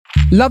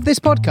Love this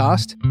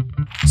podcast?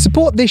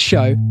 Support this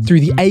show through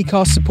the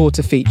Acast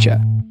supporter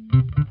feature.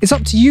 It's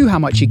up to you how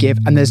much you give,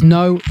 and there's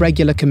no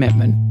regular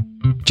commitment.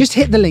 Just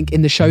hit the link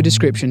in the show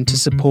description to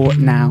support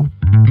now.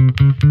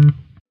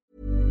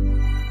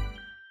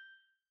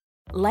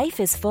 Life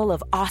is full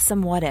of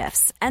awesome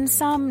what-ifs, and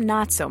some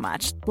not so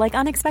much, like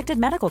unexpected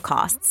medical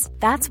costs.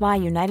 That's why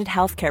United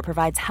Healthcare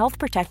provides Health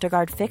Protector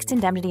Guard fixed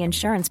indemnity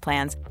insurance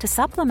plans to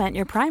supplement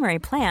your primary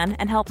plan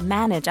and help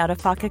manage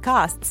out-of-pocket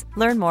costs.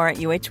 Learn more at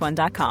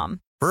uh1.com.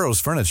 Burrow's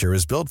furniture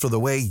is built for the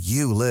way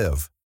you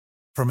live.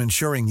 From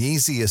ensuring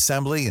easy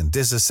assembly and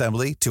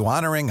disassembly to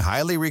honoring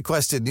highly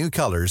requested new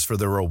colors for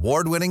their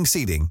award-winning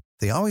seating,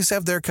 they always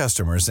have their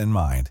customers in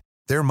mind.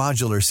 Their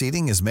modular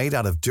seating is made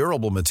out of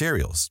durable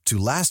materials to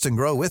last and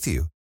grow with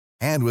you.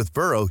 And with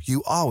Burrow,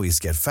 you always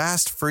get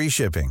fast, free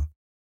shipping.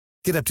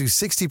 Get up to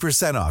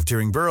 60% off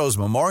during Burrow's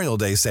Memorial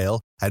Day sale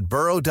at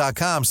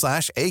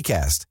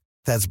burrow.com/ACAST.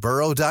 That's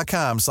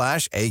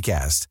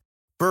burrow.com/ACAST.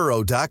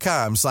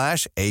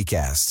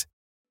 burrow.com/ACAST.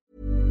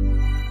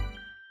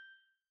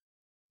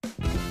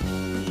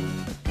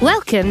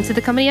 Welcome to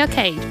the Comedy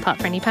Arcade, part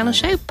friendly panel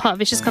show, part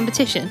vicious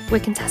competition, where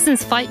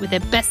contestants fight with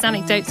their best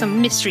anecdotes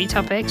on mystery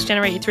topics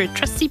generated through a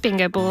trusty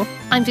bingo ball.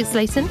 I'm Vic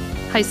Slayton,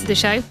 host of the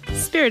show,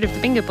 spirit of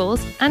the bingo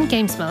balls, and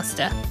games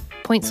master.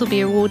 Points will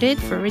be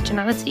awarded for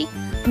originality,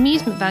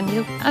 amusement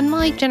value, and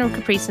my general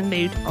caprice and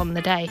mood on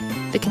the day.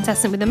 The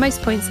contestant with the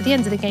most points at the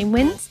end of the game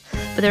wins,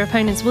 but their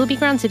opponents will be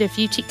granted a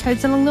few cheat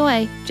codes along the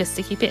way, just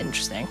to keep it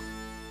interesting.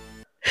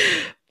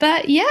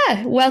 But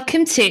yeah,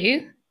 welcome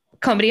to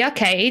Comedy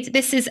Arcade.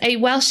 This is a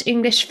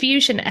Welsh-English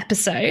fusion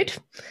episode,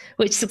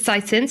 which is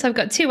exciting. So I've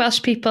got two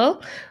Welsh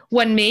people,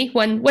 one me,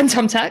 one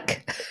Thom.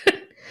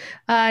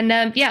 And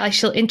I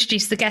shall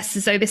introduce the guests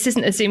as though this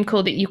isn't a Zoom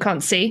call that you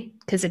can't see,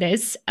 because it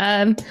is.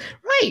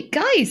 Right,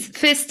 guys,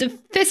 first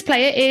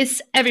player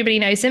is, everybody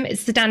knows him,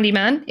 it's the dandy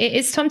man. It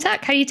is Thom.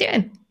 How you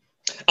doing?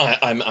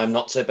 I'm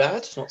not so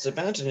bad,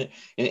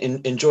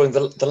 enjoying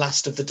the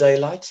last of the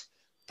daylight.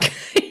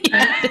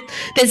 Yeah,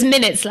 there's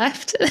minutes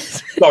left.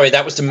 Sorry,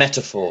 that was the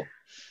metaphor.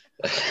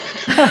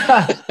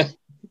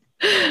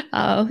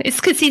 Oh, it's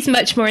because he's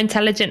much more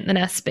intelligent than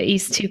us, but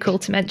he's too cool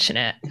to mention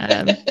it.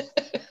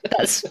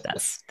 That's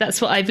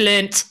what I've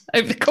learnt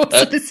over the course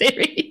of the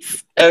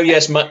series. Oh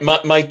yes,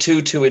 my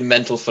tutu in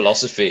mental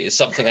philosophy is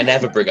something I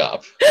never bring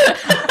up.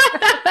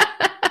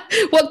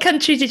 What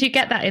country did you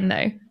get that in,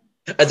 though?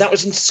 That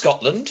was in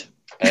Scotland,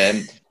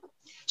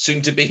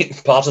 soon to be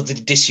part of the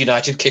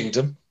disunited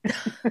kingdom.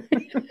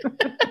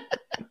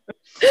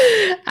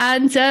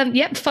 And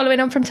following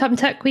on from Thom,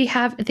 we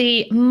have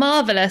the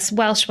marvellous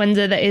Welsh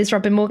wonder that is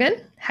Robin Morgan.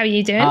 How are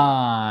you doing?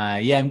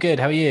 Yeah, I'm good.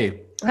 How are you?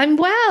 I'm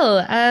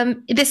well.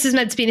 This is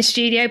meant to be in a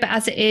studio, but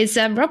as it is,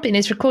 Robin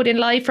is recording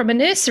live from a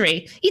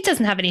nursery. He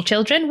doesn't have any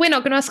children. We're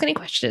not going to ask any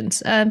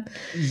questions.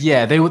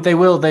 Yeah, they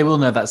will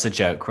know that's a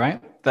joke,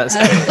 right? That's.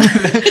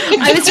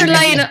 I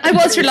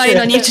was relying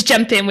on you to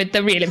jump in with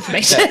the real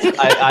information.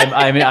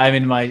 I'm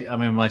in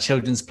my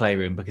children's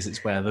playroom because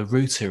it's where the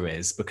router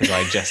is. Because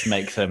I just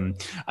give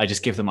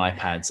them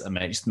iPads and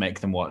just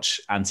make them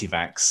watch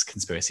anti-vax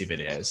conspiracy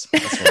videos.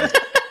 That's what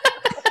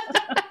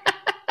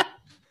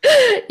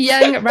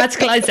Young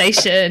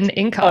radicalisation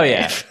in Cardiff. Oh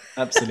yeah,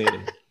 absolutely.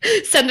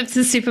 Send them to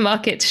the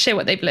supermarket to show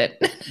what they've learned.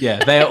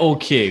 Yeah, they are all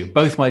Q.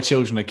 Both my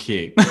children are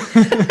Q.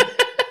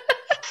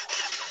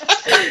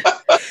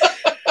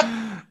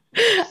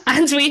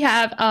 And we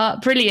have our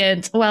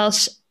brilliant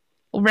Welsh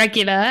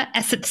regular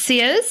Esyllt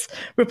Sears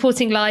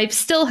reporting live,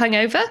 still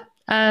hungover,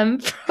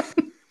 from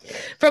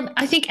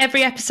I think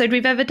every episode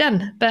we've ever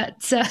done.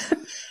 But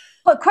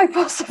well, quite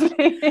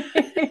possibly.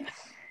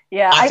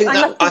 Yeah, I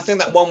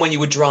think that one when you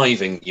were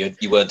driving, you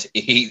weren't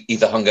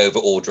either hungover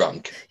or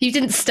drunk. You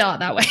didn't start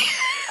that way.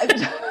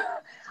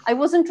 I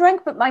wasn't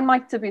drunk, but I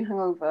might have been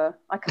hungover.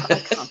 I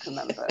can't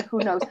remember. Who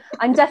knows?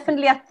 I'm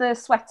definitely at the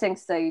sweating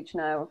stage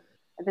now.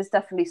 There's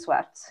definitely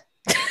sweat,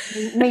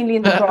 mainly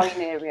in the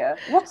groin area.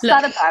 What's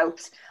that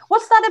about?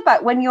 What's that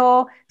about when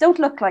you're... Don't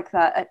look like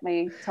that at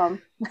me,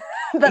 Thom.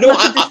 That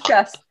wasn't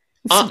discussed.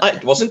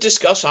 It wasn't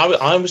discussed.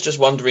 I was just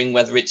wondering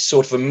whether it's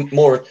sort of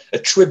more a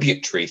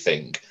tributary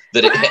thing,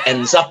 that it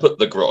ends up at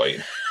the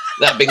groin.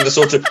 That being the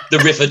sort of the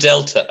river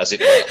delta, as it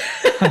were.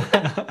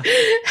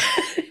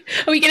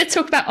 Are we going to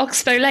talk about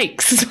Oxbow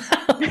Lakes as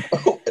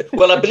well?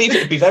 Well, I believe it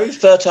would be very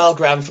fertile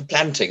ground for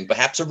planting,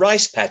 perhaps a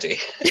rice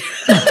paddy.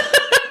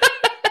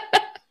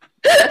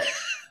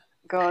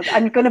 God,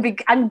 I'm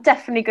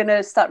definitely going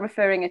to start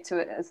referring to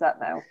it as that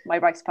now. My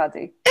rice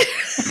paddy.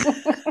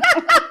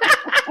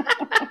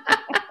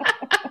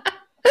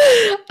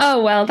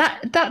 Oh well,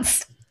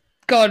 that's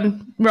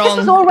gone wrong. This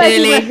was already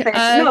really. worth it.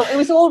 No, it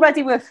was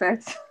already worth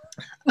it.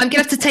 I'm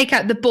gonna have to take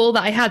out the ball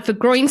that I had for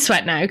groin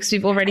sweat now because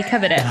we've already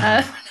covered it.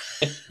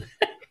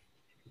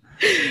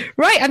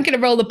 Right, I'm gonna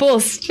roll the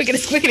balls. We're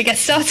gonna get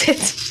started.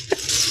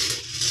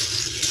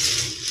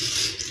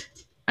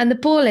 And the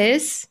ball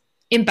is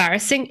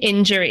embarrassing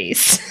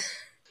injuries.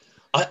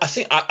 I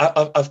think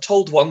I've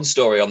told one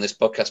story on this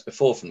podcast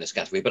before from this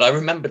category, but I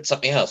remembered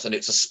something else, and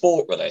it's a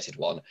sport-related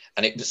one.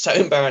 And it was so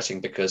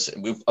embarrassing because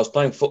I was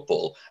playing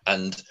football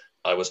and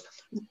I was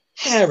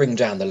herring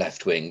down the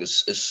left wing,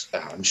 as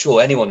I'm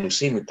sure anyone who's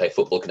seen me play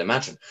football can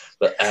imagine.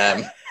 But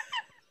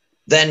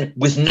then,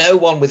 with no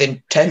one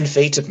within 10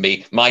 feet of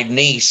me, my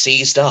knee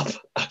seized up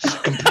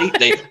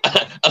completely,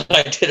 and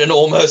I did an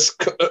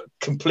almost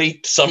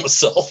complete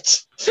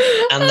somersault.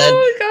 And then,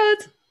 oh my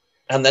God.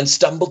 And then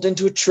stumbled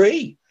into a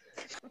tree.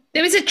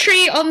 There was a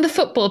tree on the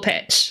football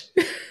pitch.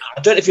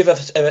 I don't know if you've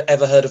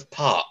ever heard of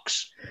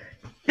parks.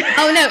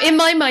 Oh no! In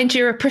my mind,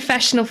 you're a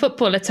professional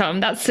footballer, Tom.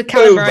 That's the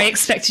caliber I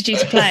expected you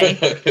to play.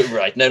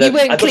 Right? No, you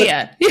weren't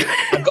clear.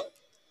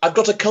 I've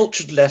got a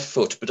cultured left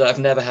foot, but I've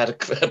never had a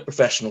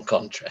professional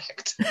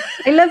contract.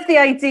 I love the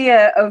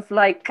idea of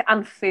like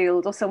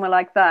Anfield or somewhere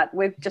like that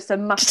with just a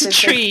massive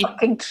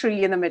fucking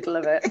tree in the middle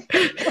of it.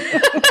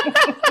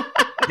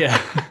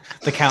 Yeah,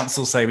 the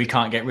council say we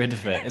can't get rid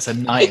of it. It's a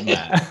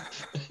nightmare.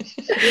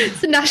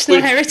 It's a national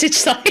heritage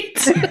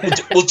site.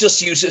 We'll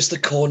just use it as the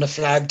corner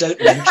flag.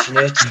 Don't mention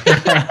it.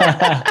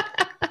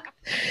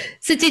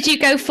 So did you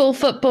go full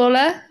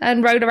footballer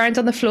and roll around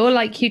on the floor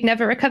like you'd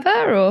never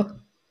recover, or?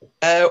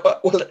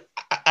 Well,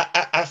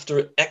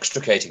 after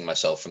extricating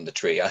myself from the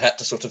tree, I had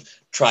to sort of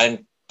try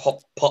and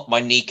pop my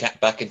kneecap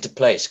back into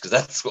place because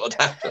that's what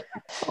had happened.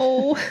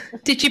 Oh,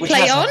 did you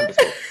play on?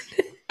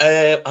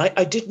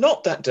 I did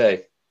not that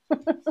day.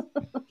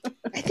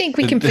 I think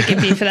we can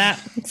forgive you for that.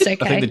 It's okay.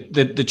 I think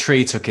the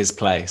tree took his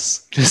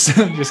place. Just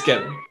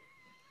get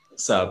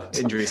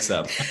injury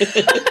sub.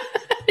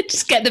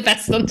 Just get the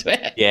vest onto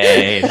it.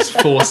 Yeah, just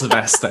force the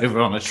vest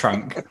over on a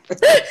trunk.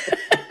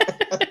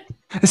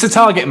 It's a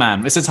target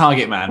man. It's a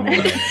target man.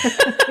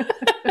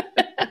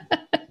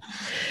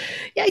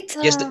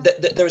 Yes,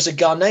 there is a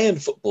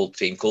Ghanaian football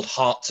team called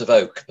Hearts of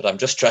Oak, but I'm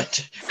just trying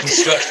to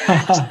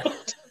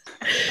construct.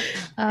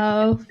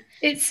 Oh,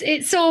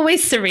 it's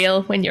always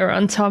surreal when you're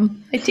on,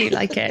 Tom. I do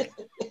like it.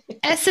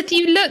 Esyllt,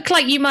 you look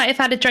like you might have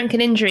had a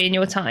drunken injury in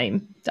your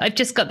time. I've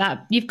just got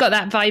that. You've got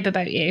that vibe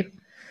about you.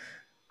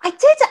 I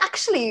did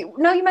actually.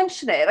 Now you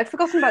mention it, I'd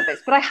forgotten about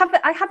this, but I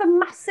have a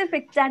massive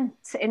dent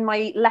in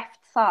my left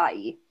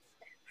thigh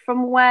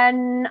from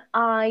when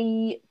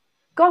I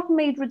got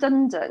made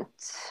redundant.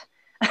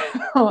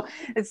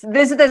 There's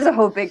a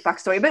whole big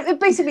backstory, but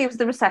basically it was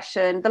the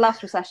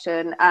last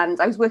recession, and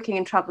I was working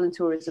in travel and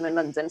tourism in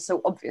London,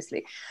 so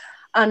obviously,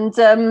 and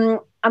I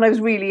was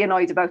really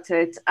annoyed about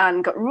it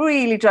and got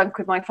really drunk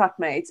with my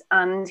flatmate,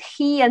 and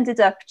he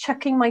ended up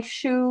chucking my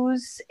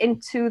shoes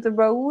into the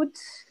road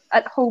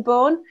at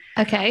Holborn.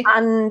 Okay.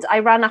 And I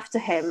ran after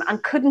him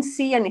and couldn't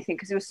see anything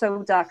because it was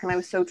so dark and I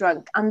was so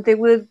drunk, and there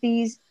were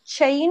these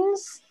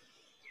chains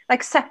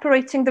like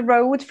separating the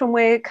road from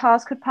where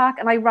cars could park,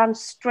 and I ran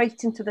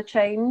straight into the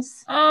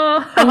chains.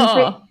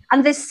 Oh.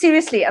 And there's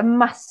seriously a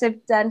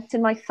massive dent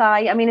in my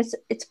thigh. I mean,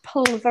 it's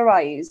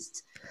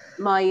pulverized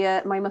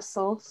my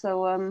muscle.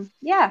 So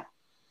yeah.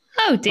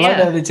 Oh dear. I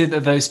know they did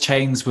that. Those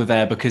chains were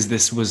there because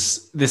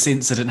this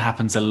incident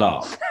happens a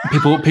lot.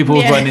 People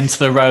run into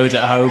the road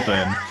at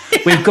Holborn.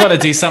 We've got to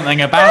do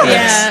something about it.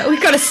 Yeah,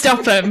 we've got to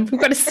stop them. We've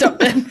got to stop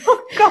them.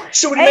 Oh, God.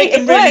 So we make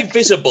them really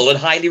visible and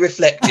highly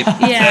reflective.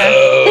 Yeah.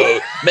 No,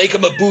 make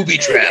them a booby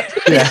trap.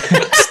 Yeah.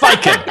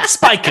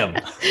 Spike them.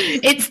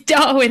 It's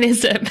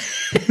Darwinism.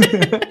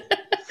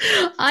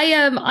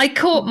 I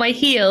caught my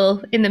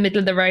heel in the middle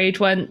of the road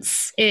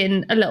once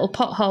in a little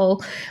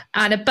pothole,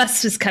 and a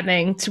bus was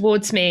coming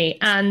towards me,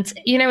 and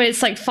you know,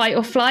 it's like fight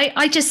or flight.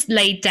 I just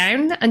laid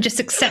down and just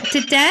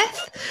accepted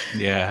death.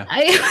 Yeah.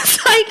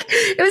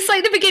 It was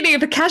like the beginning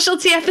of a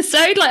Casualty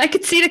episode. Like I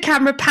could see the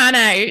camera pan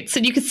out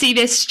and you could see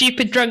this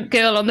stupid drunk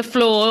girl on the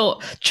floor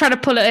trying to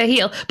pull at her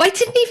heel, but I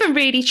didn't even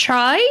really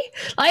try.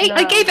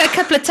 I gave it a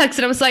couple of tugs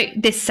and I was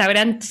like, this is how it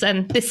ends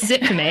and this is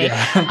it for me.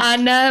 Yeah.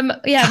 And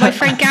my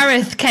friend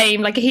Gareth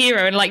came like a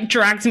hero and like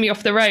dragged me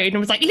off the road and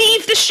was like,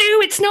 leave the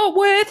shoe, it's not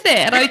worth it.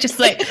 And I just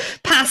like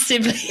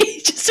passively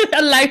just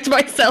allowed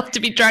myself to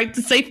be dragged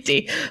to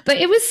safety. But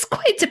it was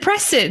quite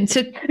depressing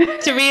to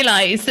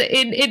realise that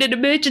in an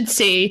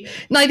emergency,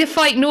 neither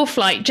fight nor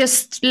flight,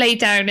 just lay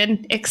down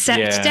and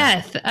accept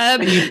death.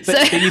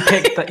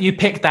 But you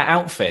picked that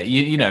outfit.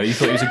 You know, you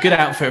thought it was a good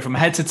outfit from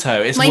head to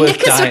toe. It's my worth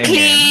knickers were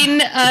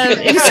clean.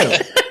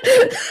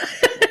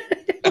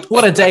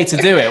 What a day to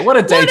do it. What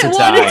a day to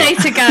die. What a day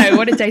to go.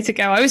 What a day to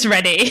go. I was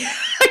ready.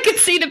 I could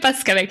see the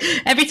bus coming.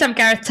 Every time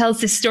Gareth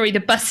tells this story, the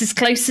bus is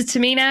closer to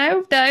me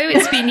now, though.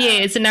 It's been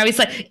years, and now he's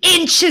like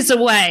inches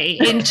away.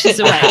 I'm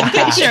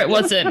pretty sure it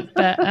wasn't,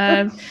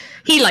 but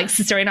he likes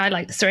the story and I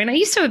like the story. And I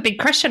used to have a big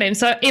crush on him.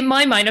 So in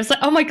my mind, I was like,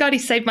 oh my God, he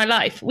saved my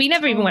life. We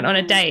never even went on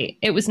a date.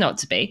 It was not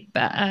to be,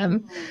 but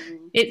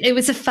it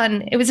was a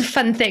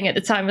fun thing at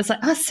the time. I was like,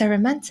 oh, so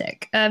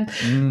romantic. But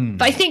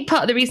I think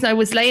part of the reason I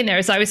was laying there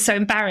is I was so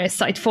embarrassed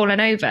that I'd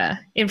fallen over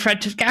in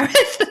front of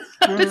Gareth.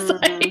 I was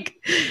like,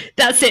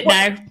 that's it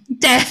now.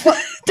 Death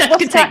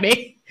can take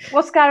me.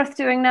 What's Gareth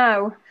doing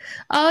now?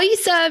 Oh,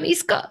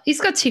 he's got 2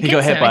 kids. He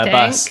got hit now, by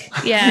I a think.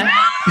 bus. Yeah,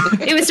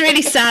 it was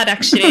really sad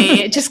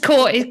actually. It just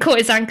caught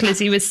his ankle as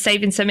he was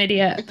saving some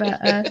idiot.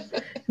 But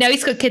no,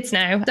 he's got kids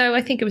now, so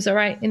I think it was all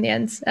right in the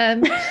end.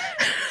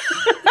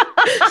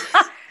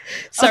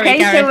 Sorry, okay,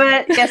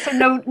 Gareth. So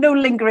no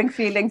lingering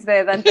feelings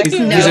there then.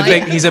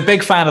 He's a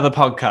big fan of the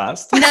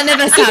podcast. None of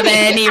us have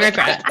any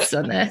regrets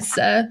on this.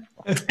 I'm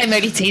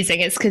only teasing.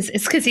 It's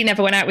because he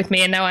never went out with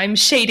me, and now I'm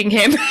shading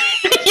him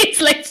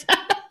years later.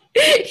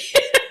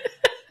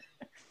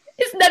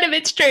 None of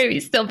it's true.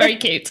 He's still very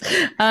cute.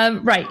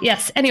 Right.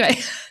 Yes. Anyway,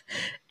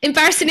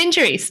 embarrassing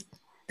injuries.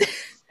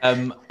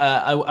 I'm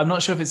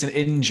not sure if it's an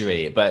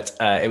injury, but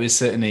it was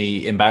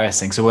certainly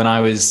embarrassing. So when I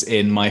was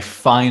in my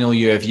final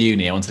year of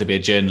uni, I wanted to be a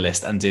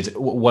journalist and did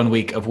 1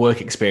 week of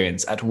work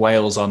experience at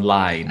Wales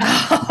Online,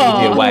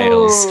 Media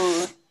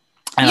Wales.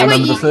 And I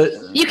remember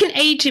you can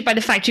age it by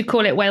the fact you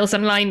call it Wales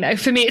Online, though.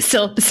 For me, it's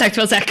still the South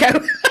Wales Echo.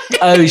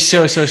 Oh,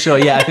 sure.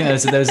 Yeah, I think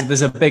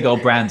there's a big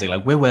old branding,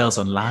 like we're Wales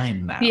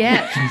Online now.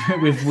 Yeah,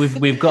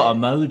 we've got a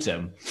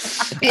modem.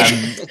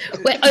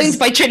 We're owned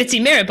by Trinity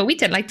Mirror, but we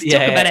don't like to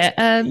talk about it.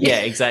 Yeah,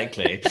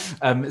 exactly.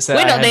 So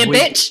we're not their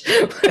bitch.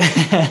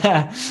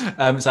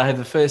 So I had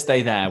the first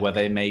day there where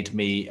they made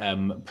me.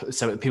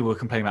 So people were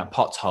complaining about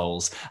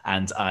potholes,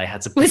 and I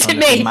had to. Was it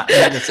me?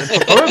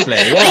 Probably.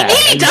 Yeah. I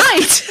nearly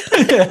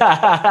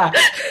died.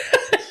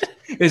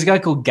 There's a guy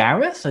called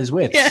Gareth. It was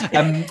weird. Yeah.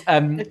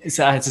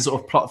 So I had to sort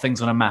of plot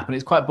things on a map, and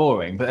it's quite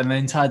boring. But then the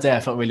entire day, I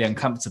felt really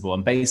uncomfortable.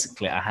 And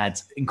basically, I had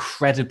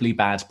incredibly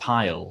bad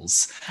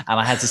piles, and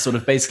I had to sort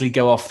of basically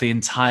go off the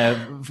entire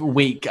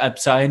week.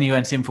 So I only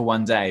went in for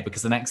 1 day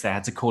because the next day I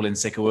had to call in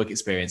sick of work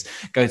experience,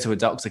 go to a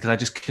doctor because I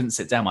just couldn't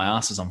sit down. My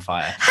arse was on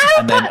fire.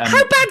 How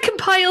bad can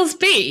piles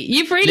be?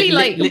 You've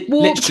really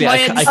walked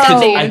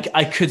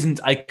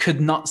I could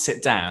not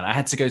sit down. I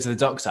had to go to the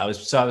doctor. I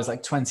was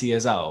like 20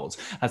 years old.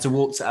 I had to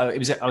walk.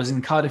 I was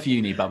in Cardiff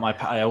Uni, but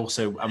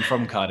I'm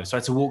from Cardiff, so I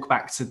had to walk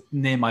back to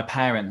near my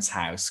parents'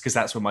 house because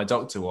that's where my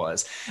doctor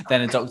was.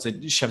 Then a doctor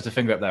shoved a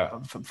finger up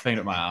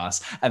my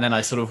ass, and then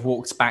I sort of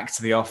walked back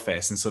to the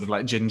office and sort of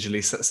like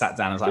gingerly sat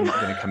down. I was like, I'm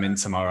not going to come in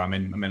tomorrow. I'm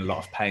in a lot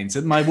of pain.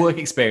 So my work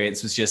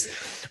experience was just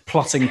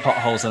plotting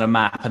potholes on a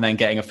map and then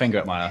getting a finger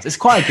up my ass. It's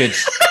quite a good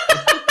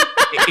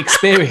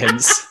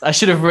experience. I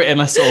should have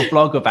written a sort of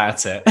blog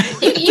about it.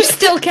 You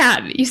still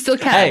can.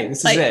 Hey,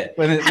 this is it.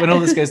 When all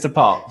this goes to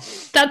pot.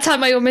 That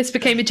time I almost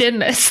became a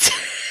journalist.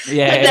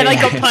 Yeah. And then I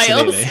got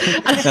piles.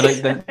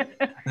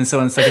 And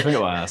someone stuck a finger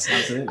at my ass.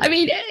 Absolutely. I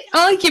mean,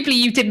 arguably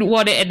you didn't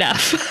want it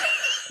enough.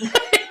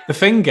 The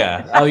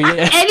finger. Oh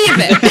yeah. Any of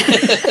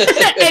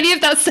it. Any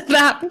of that stuff that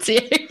happened to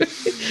you.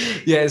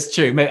 Yeah, it's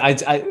true.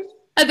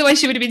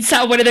 Otherwise you would have been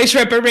sat on one of those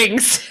rubber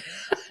rings.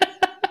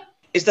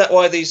 Is that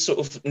why these sort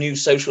of new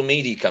social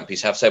media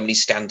companies have so many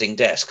standing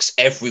desks?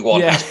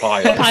 Everyone has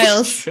piles.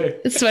 Piles.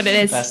 That's what it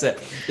is. That's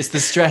it. It's the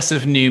stress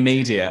of new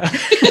media.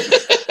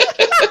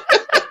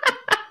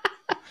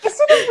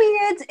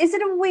 Is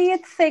it a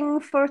weird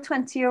thing for a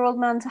 20-year-old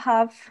man to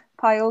have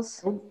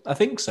piles? I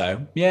think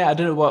so. Yeah, I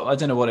don't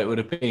know what it would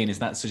have been. Is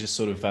that just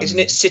sort of? Isn't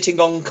it sitting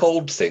on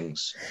cold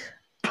things?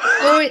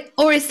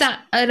 Or is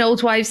that an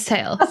old wives'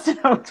 tale? That's an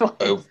old one.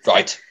 Oh,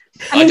 right.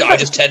 I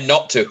just tend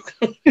not to.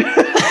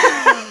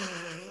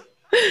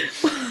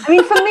 I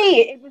mean, for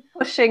me, it was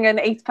pushing an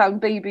 8-pound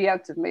baby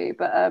out of me,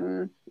 but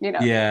you know.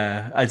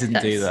 Yeah, I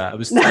didn't do that.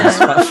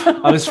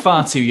 I was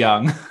far too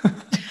young.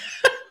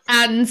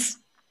 And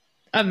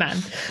a man.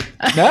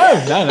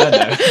 No.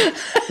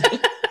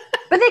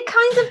 But they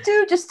kind of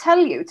do just tell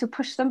you to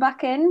push them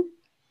back in.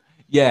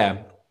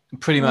 Yeah,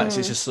 pretty much.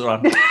 It's just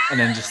sort of, and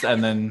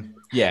then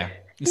yeah.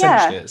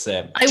 Essentially, it's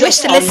it. I wish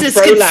the listeners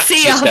could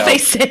see our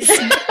faces.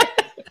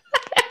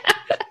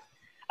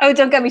 Oh,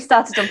 don't get me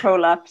started on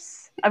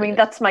prolapse. I mean,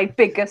 that's my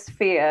biggest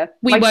fear.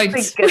 We won't.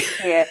 Biggest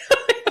fear.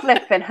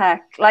 Flipping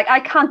heck. Like, I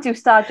can't do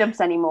star jumps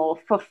anymore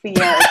for fear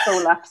of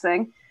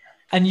prolapsing.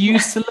 And you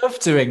used to love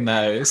doing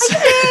those.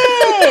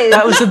 I did.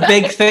 That was a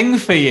big thing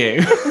for you.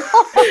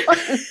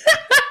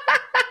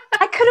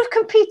 I could have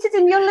competed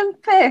in the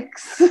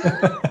Olympics.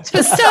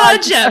 For star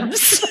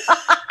jumps.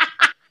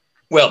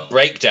 Well,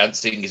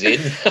 breakdancing is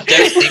in. I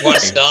don't think why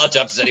star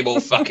jumps is any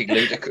more fucking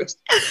ludicrous.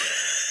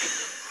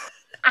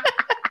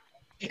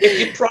 If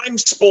your prime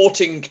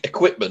sporting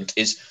equipment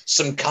is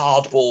some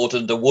cardboard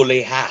and a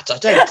woolly hat, I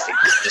don't think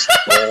it's just a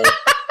ball.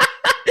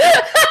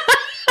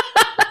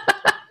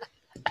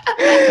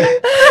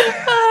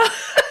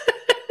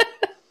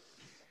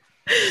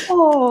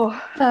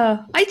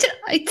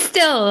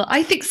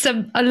 I think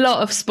a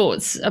lot of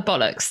sports are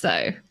bollocks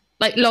though.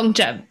 Like long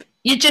jump,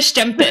 you're just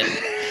jumping.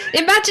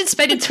 Imagine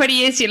spending 20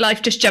 years of your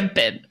life just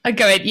jumping and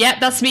going, "Yeah,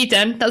 that's me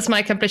done. That's my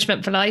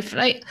accomplishment for life."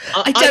 Like,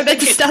 I don't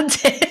understand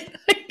it.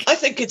 I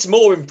think it's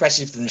more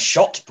impressive than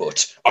shot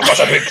put. I've got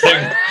a big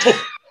thing.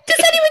 Does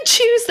anyone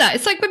choose that?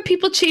 It's like when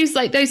people choose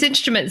like those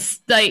instruments,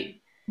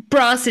 like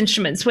brass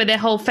instruments, where their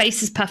whole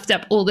face is puffed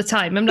up all the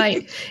time. I'm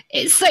like,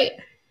 it's like.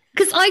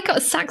 Because I got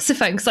a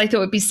saxophone because I thought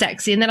it'd be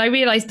sexy, and then I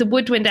realised the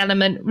woodwind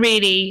element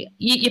really,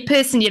 you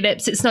person your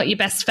lips, it's not your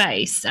best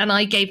face, and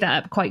I gave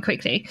that up quite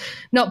quickly.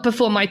 Not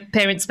before my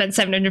parents spent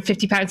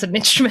 £750 on an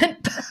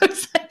instrument. But I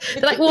was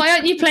they're like, why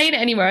aren't you playing it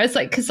anymore? I was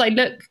like, because I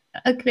look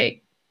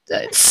ugly.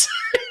 That's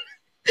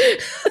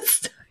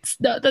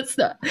not.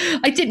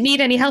 I didn't need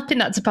any help in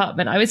that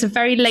department. I was a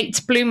very late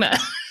bloomer.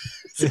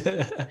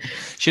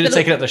 Should have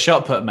taken up the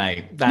shot put,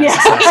 mate.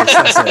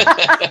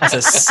 That's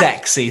a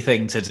sexy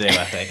thing to do,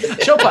 I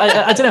think. Shot put,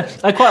 I don't know.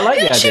 I quite like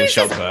the idea of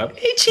shot put.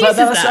 But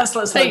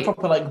that's like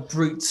proper like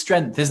brute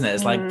strength, isn't it?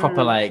 It's like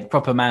proper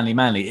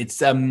manly. It's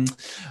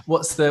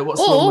what's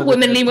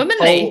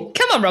womanly.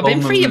 Come on,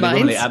 Robin, free your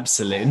mind.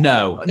 Absolutely.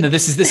 No.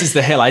 This is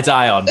the hill I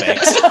die on, mate.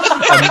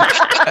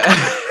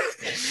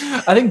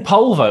 I think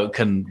pole vault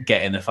can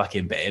get in the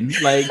fucking bin.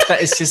 Like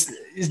that is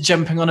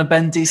jumping on a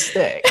bendy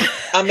stick.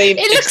 I mean,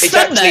 it looks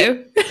fun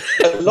though.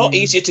 A lot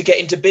easier to get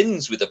into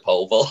bins with a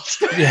pole vault.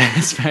 Yeah,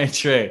 it's very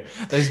true.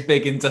 Those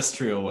big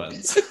industrial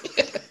ones.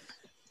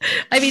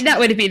 I mean, that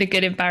would have been a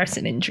good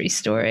embarrassing injury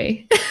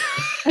story.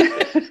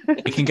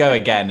 You can go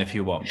again if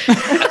you want.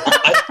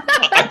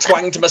 I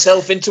twanged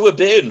myself into a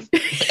bin.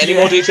 Any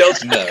more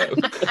details? No.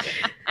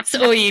 That's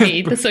all you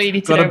need. That's all you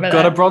need to know about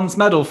got a bronze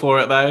medal for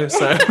it though.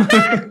 So.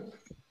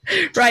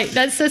 Right,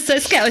 let's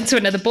get on to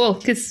another ball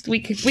because we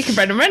can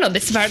run and run on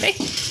this apparently.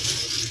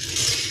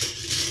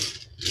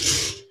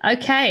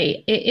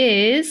 Okay, it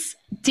is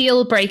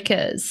deal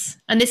breakers,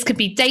 and this could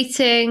be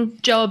dating,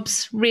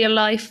 jobs, real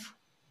life.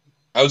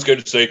 I was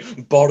going to say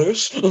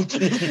Boris.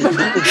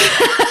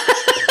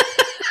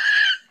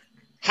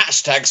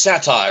 Hashtag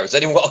satire. Has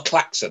anyone got a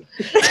klaxon?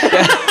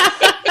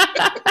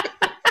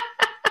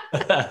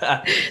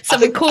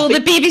 Someone call the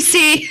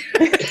BBC.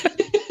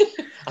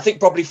 I think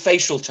probably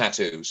facial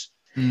tattoos.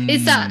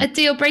 Is that a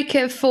deal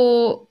breaker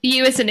for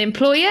you as an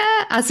employer,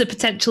 as a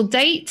potential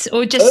date,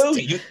 or just? Oh,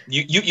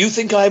 you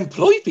think I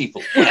employ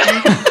people?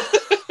 I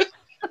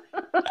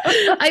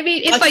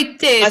mean, if I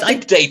did, I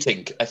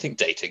think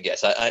dating.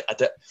 Yes, I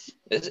don't,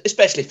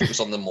 especially if it was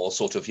on the more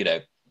sort of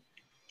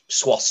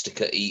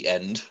swastika-y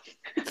end.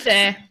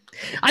 Fair.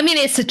 I mean,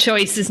 it's a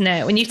choice, isn't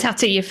it? When you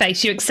tattoo your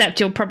face, you accept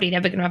you're probably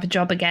never going to have a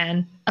job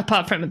again,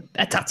 apart from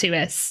a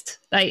tattooist.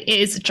 Like, it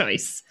is a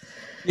choice.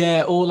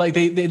 Yeah, or like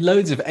the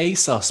loads of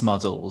ASOS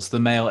models, the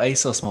male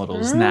ASOS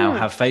models now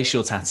have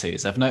facial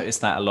tattoos. I've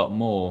noticed that a lot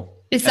more.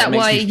 Is that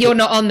why you're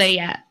not on there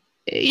yet?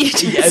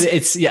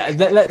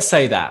 Let's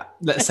say that.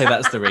 Let's say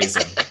that's the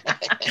reason.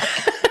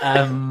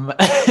 I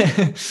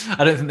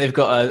don't think they've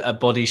got a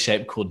body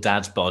shape called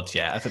Dad Bod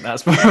yet. I think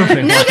that's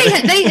probably no.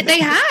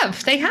 They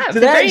have. They're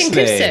very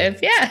inclusive.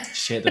 Yeah.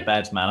 Shit the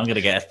bed, man. I'm gonna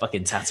get a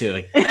fucking tattoo of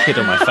a kid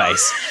on my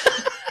face.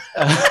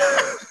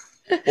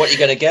 What are you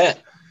gonna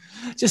get?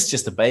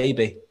 Just a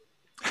baby.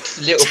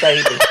 Little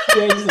baby.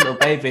 Yeah, just a little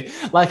baby.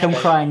 Like I'm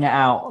crying it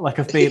out. Like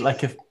I've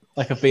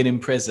been in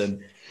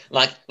prison.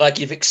 Like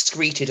you've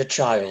excreted a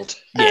child.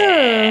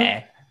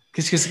 Yeah.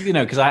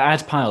 Because I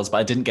had piles, but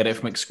I didn't get it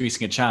from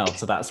excreting a child,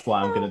 so that's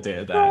why I'm going to do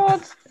it there.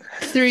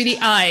 Through the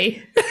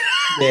eye.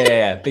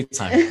 Yeah, big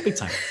time.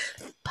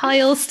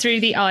 Piles through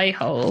the eye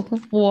hole.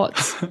 What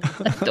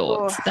a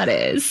thought that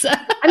is.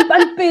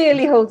 I'm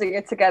barely holding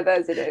it together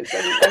as it is.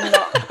 I'm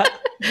not.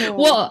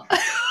 What?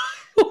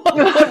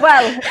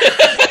 Well,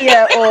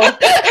 yeah, or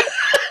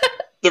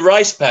the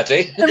rice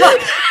paddy.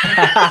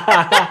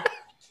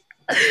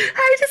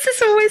 How does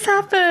this always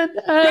happen?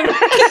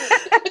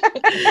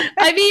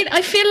 I mean,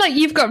 I feel like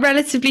you've got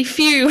relatively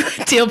few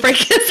deal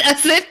breakers,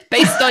 Esyllt,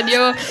 based on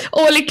your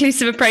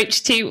all-inclusive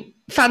approach to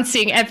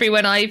fancying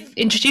everyone I've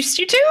introduced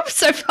you to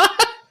so far.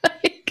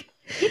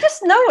 You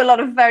just know a lot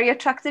of very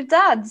attractive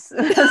dads.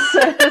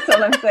 That's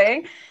all I'm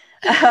saying.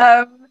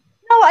 No,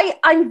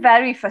 I'm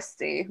very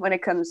fussy when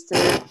it comes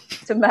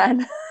to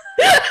men.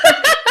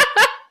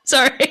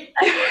 Sorry.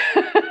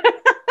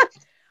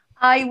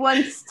 I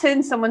once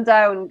turned someone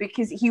down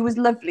because he was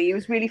lovely. He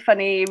was really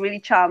funny, really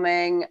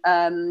charming.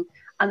 And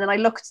then I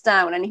looked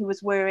down and he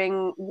was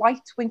wearing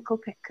white winkle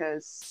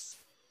pickers.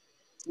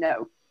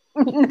 No,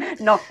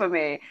 not for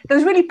me.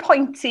 Those really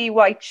pointy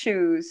white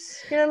shoes.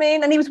 You know what I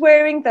mean? And he was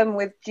wearing them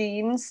with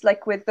jeans,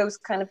 like with those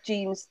kind of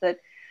jeans that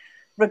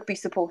rugby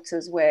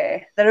supporters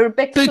wear. That are a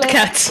bit boot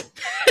cut.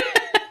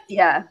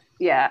 Yeah.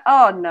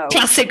 Oh, no.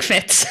 Classic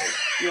fit.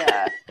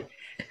 Yeah.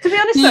 To be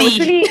honest, though,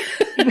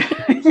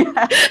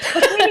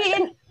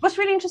 what's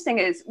really interesting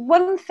is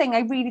one thing I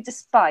really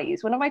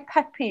despise. One of my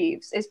pet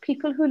peeves is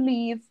people who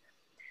leave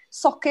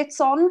sockets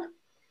on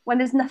when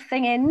there's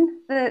nothing in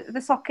the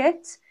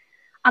socket.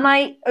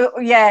 And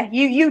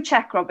you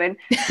check, Robin.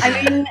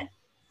 I mean,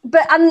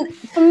 and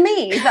for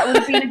me, that would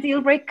have been a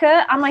deal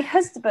breaker. And my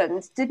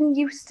husband didn't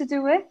used to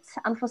do it,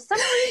 and for some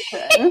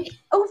reason,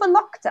 over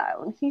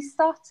lockdown, he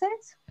started.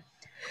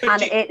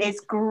 And it is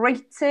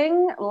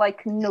grating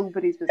like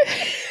nobody's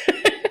business.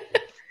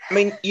 I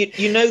mean,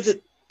 you know that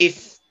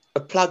if a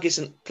plug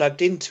isn't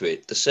plugged into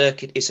it, the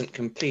circuit isn't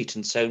complete,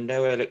 and so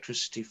no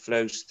electricity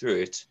flows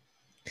through it.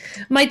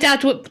 My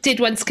dad did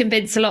once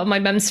convince a lot of my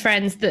mum's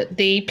friends that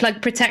the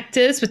plug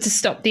protectors were to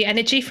stop the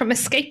energy from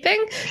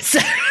escaping. So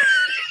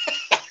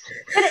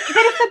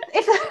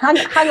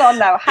hang on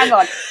now, hang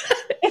on.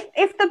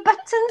 If the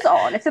button's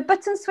on, if the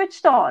button's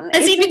switched on,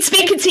 has he been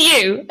speaking to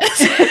you?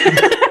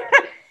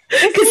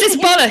 Because it's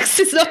bollocks.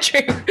 It's not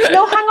true.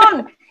 No, hang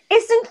on.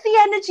 Isn't the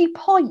energy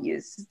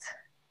poised?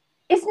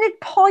 Isn't it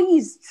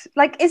poised?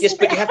 Yes,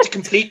 but you have to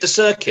complete the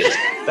circuit.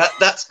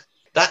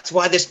 That's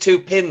why there's 2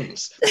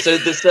 pins, so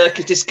the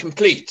circuit is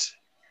complete.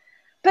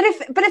 But if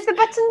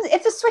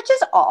the switch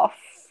is off,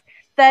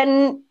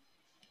 then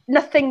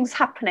nothing's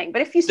happening.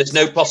 But if there's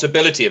no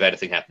possibility of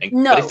anything happening.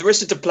 No. But if there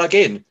isn't a plug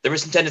in, there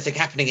isn't anything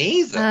happening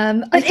either.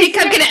 I think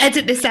I'm going to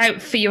edit this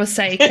out for your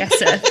sake,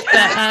 Essa.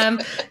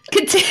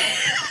 But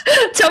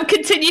Tom,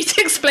 continue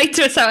to explain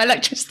to us how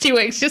electricity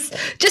works,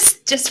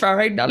 just for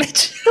our own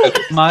knowledge.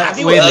 Have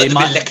you heard of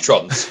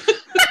electrons?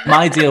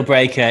 My deal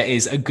breaker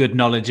is a good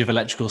knowledge of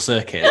electrical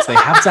circuits. They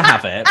have to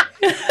have it,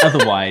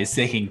 otherwise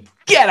they can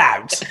get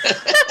out.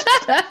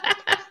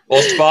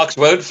 Or sparks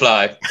won't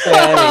fly.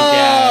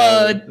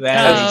 There we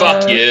go.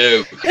 Fuck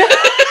you.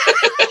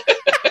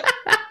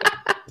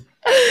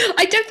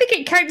 I don't think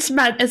it counts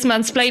as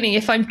mansplaining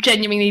if I'm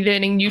genuinely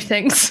learning new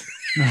things.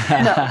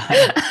 No.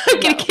 I'm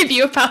going to give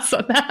you a pass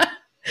on that.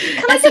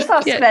 Can I just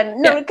ask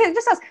then? No, can I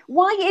just ask,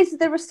 why is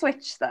there a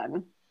switch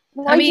then?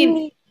 Why do you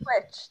need a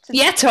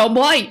switch? Tom,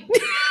 why?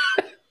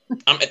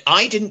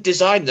 I didn't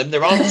design them.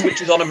 There aren't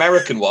switches on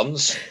American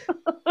ones.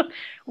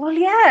 Well,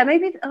 yeah,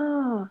 maybe.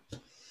 Oh.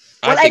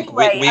 I think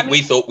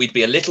we thought we'd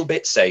be a little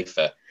bit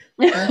safer.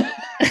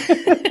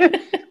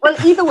 Well,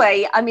 either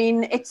way, I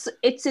mean, it's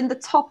in the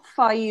top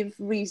 5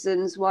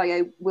 reasons why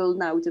I will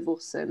now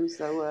divorce him.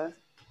 So,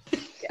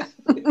 yeah,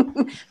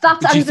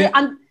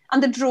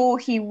 and the drawer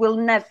he will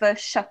never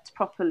shut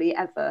properly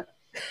ever.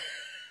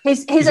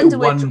 His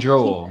underwear one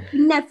drawer. He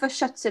never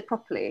shuts it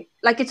properly.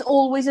 Like it's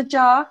always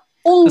ajar.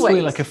 Always. That's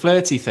really like a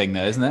flirty thing,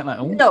 though, isn't it?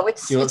 Like, no,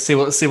 it's see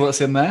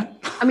what's in there.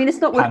 I mean, it's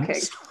not working.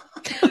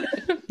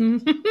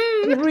 I'm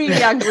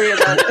really angry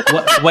about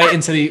it. Wait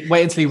until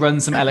he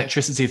runs some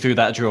electricity through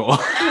that drawer.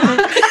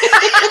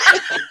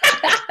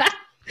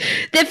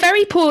 They're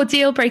very poor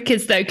deal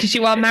breakers, though, because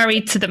you are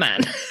married to the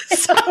man.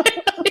 So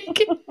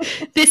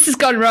this has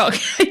gone wrong.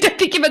 I don't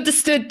think you've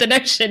understood the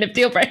notion of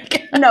deal breaker.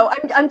 No,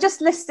 I'm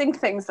just listing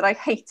things that I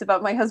hate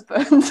about my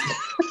husband.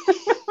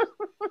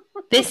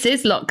 This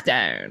is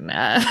lockdown.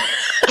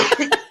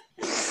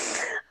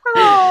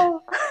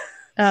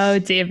 Oh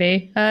dear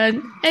me.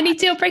 Any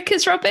deal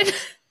breakers, Robin?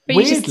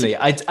 Weirdly,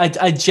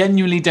 I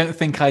genuinely don't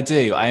think I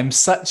do. I am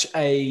such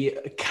a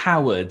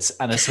coward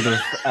and a sort of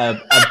a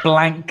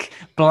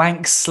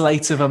blank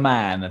slate of a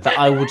man that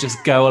I will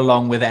just go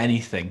along with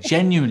anything.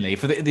 Genuinely,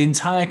 for the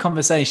entire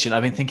conversation,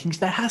 I've been thinking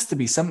there has to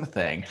be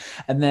something,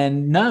 and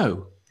then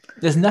no,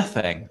 there's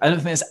nothing. I don't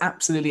think there's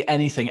absolutely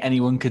anything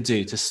anyone could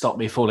do to stop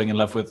me falling in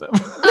love with them.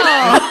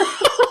 Oh.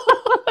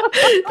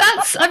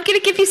 I'm going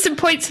to give you some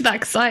points for that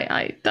because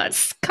I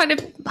that's kind of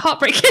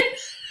heartbreaking.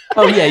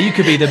 Oh yeah, you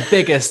could be the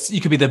biggest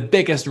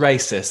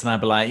racist, and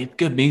I'd be like,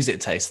 good music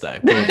taste though.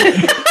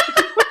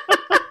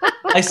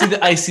 I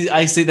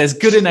see. There's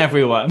good in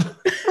everyone.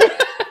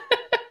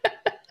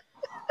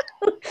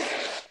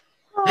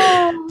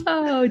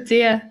 Oh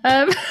dear.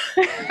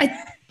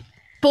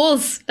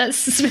 Balls.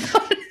 Let's just move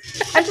on.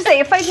 I have to say,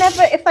 if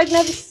I'd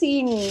never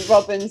seen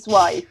Robin's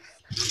wife,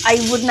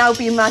 I would now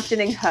be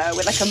imagining her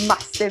with like a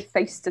massive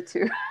face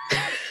tattoo.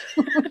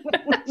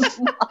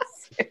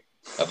 Massive.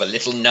 Of a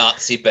little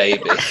Nazi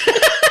baby.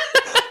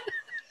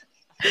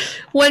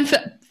 one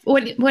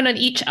on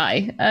each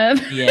eye.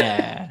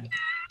 Yeah.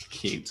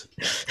 Cute.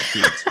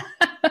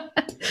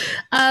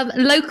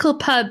 Local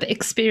pub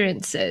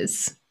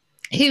experiences.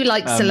 Who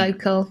likes a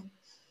local?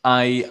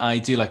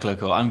 I do like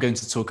local. I'm going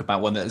to talk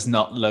about one that is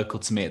not local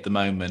to me at the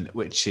moment,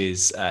 which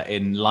is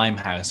in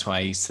Limehouse, where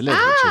I used to live.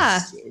 Which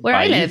is where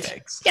I live.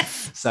 Esyllt.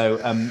 Yes. So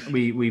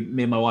me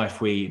and my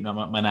wife,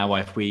 my now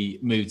wife, we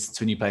moved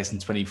to a new place in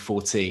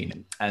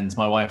 2014, and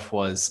my wife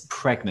was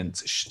pregnant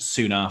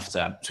soon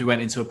after. So we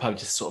went into a pub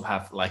just to sort of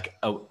have like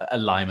a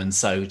lime and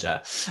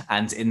soda,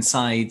 and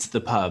inside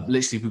the pub,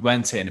 literally we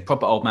went in, a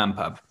proper old man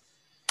pub,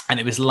 and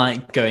it was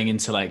like going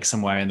into like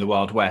somewhere in the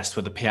Wild West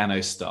where the piano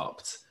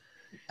stopped.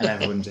 And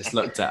everyone just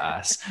looked at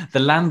us. The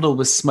landlord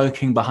was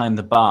smoking behind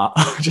the bar,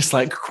 just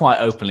like quite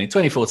openly.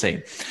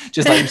 2014,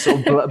 just like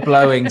sort of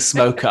blowing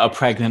smoke at a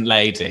pregnant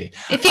lady.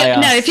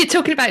 If you're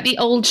talking about the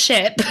old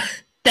ship,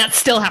 that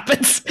still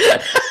happens.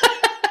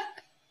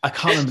 I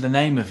can't remember the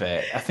name of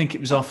it. I think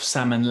it was off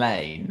Salmon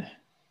Lane.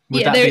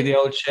 Would that be the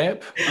old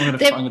ship? I'm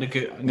gonna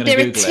Google there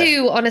are it.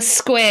 two on a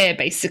square,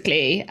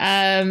 basically.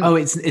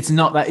 It's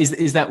not that.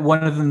 Is that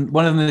one of them?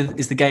 One of them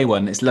is the gay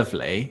one. It's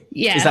lovely.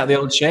 Yeah. Is that the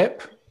old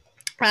ship?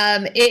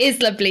 It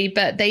is lovely,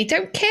 but they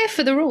don't care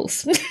for the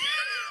rules.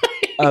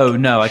 Oh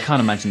no, I can't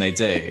imagine they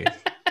do.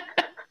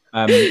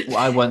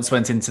 I once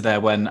went into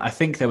there when I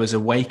think there was a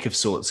wake of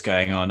sorts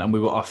going on, and we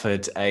were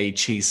offered a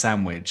cheese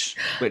sandwich,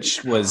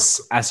 which was,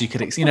 as you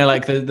could,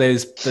 like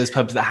those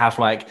pubs that have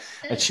like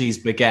a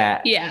cheese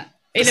baguette. Yeah.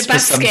 in a for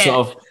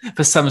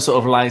basket. some sort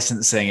of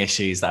licensing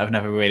issues that I've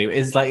never really.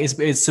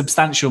 It's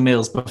substantial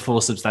meals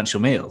before substantial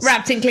meals.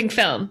 Wrapped in cling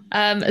film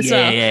as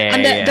well.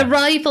 And the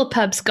rival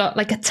pub's got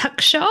like a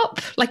tuck shop,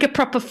 like a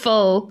proper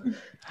full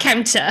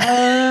counter.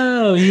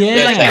 Oh, yeah.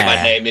 Don't take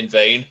my name in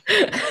vain.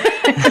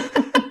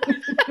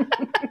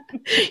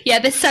 Yeah,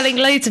 they're selling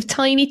loads of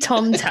tiny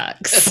Thom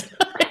tucks.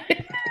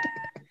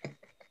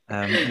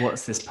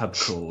 What's this pub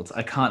called?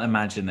 I can't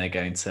imagine they're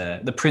going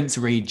to the Prince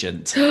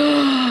Regent.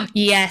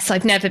 Yes,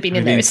 I've never been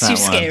in there. It's too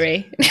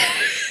scary.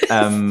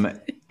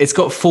 It's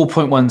got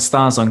 4.1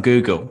 stars on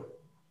Google.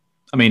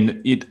 I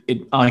mean,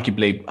 it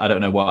arguably, I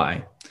don't know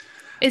why.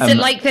 Is it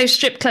like those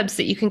strip clubs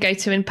that you can go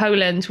to in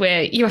Poland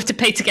where you have to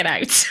pay to get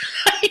out?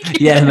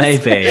 Yeah,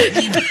 maybe.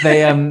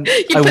 They you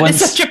put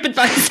this on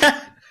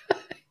TripAdvisor.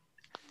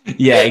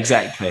 Yeah,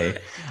 exactly.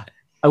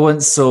 I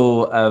once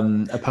saw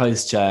a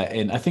poster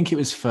in, I think it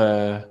was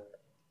for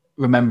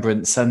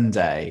Remembrance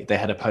Sunday. They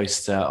had a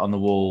poster on the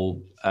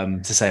wall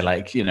to say,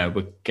 like, you know,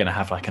 we're going to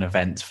have like an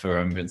event for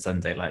Remembrance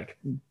Sunday, like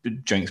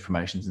drinks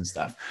promotions and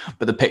stuff.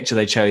 But the picture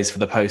they chose for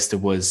the poster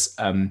was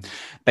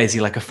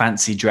basically like a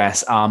fancy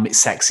dress,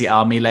 sexy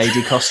army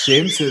lady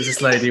costume. So there's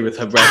this lady with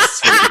her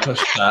breasts really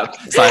pushed up.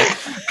 It's like,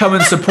 come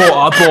and support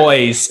our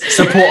boys,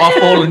 support our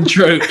fallen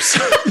troops.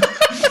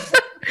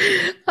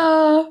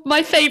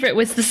 My favourite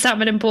was the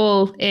Salmon and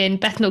Ball in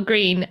Bethnal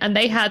Green, and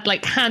they had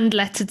like hand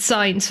lettered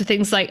signs for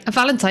things like a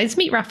Valentine's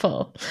meat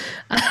raffle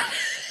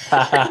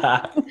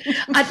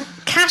and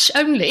cash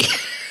only.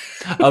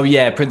 Oh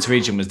yeah, Prince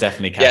Regent was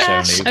definitely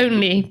cash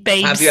only,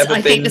 babes.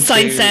 I think the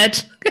sign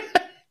said.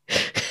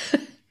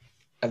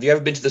 Have you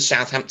ever been to the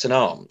Southampton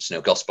Arms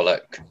near Gospel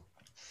Oak?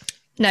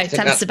 No,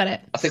 tell us about it.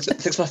 I think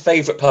it's my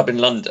favourite pub in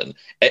London.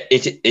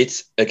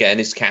 It's again,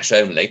 it's cash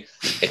only.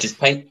 It is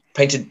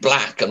painted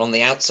black, and on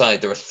the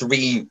outside there are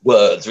 3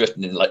 words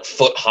written in like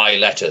foot-high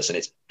letters, and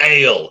it's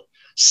ale,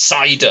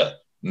 cider,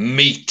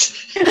 meat.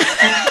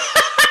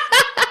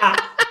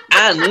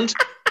 And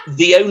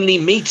the only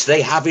meat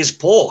they have is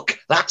pork.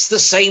 That's the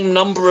same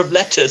number of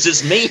letters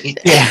as meat.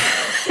 Yeah.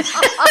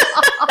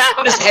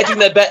 I'm just hedging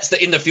their bets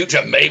that in the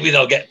future maybe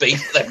they'll get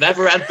beef. They've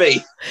never had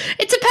beef.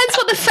 It depends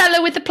what the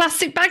fella with the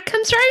plastic bag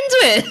comes round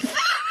with.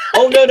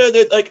 Oh no!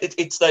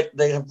 It's like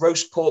they have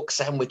roast pork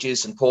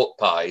sandwiches and pork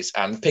pies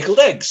and pickled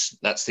eggs.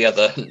 That's the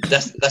other.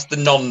 That's the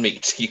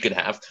non-meat you can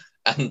have.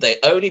 And they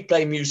only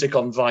play music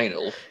on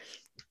vinyl,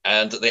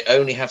 and they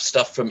only have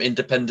stuff from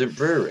independent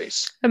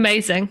breweries.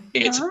 Amazing!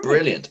 It's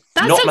brilliant.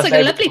 That sounds like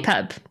a lovely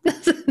pub.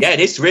 Yeah, it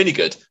is really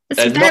good.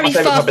 It's not my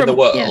favourite pub in the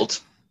world.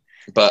 Yeah.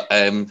 But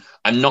I'm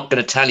not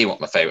going to tell you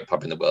what my favourite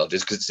pub in the world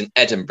is because it's in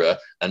Edinburgh.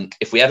 And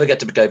if we ever get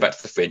to go back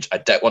to the fridge, I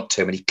don't want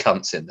too many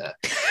cunts in there.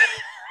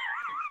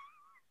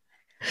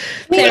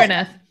 Fair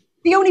enough.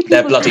 The only people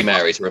their Bloody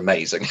Marys are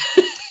amazing.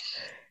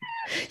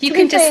 You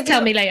can just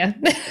tell me later.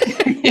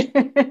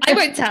 I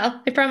won't tell,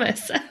 I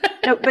promise.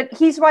 No, but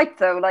he's right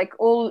though. Like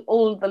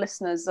all the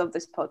listeners of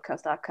this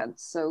podcast are cunts,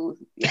 so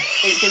yeah,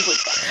 they would.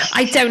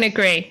 I don't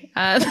agree.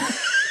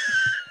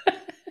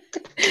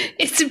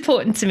 It's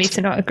important to me to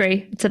not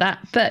agree to that,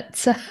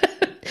 but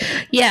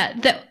yeah,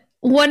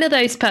 one of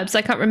those pubs,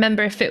 I can't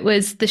remember if it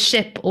was the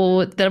Ship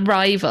or the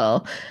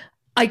Rival,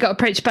 I got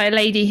approached by a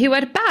lady who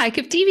had a bag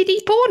of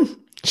DVD porn.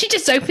 She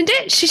just opened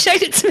it. She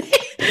showed it to me.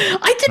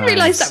 I didn't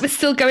realise that was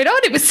still going on.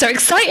 It was so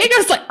exciting. I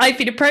was like, I've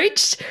been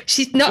approached.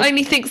 She not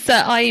only thinks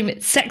that I'm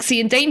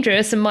sexy and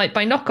dangerous and might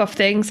buy knockoff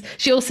things,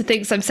 she also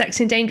thinks I'm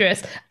sexy and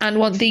dangerous and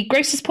want the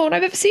grossest porn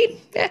I've ever seen.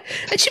 Yeah.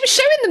 And she was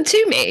showing them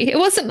to me. It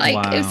wasn't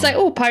like, It was like,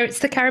 oh, Pirates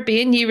of the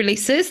Caribbean, new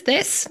releases,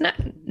 this.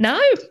 No.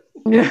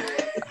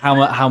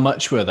 How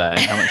much were they?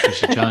 How much was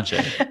she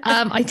charging?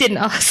 I didn't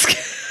ask.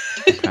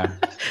 Okay.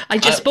 I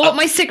just bought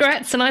my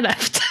cigarettes and I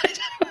left.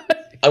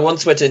 I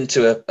once went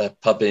into a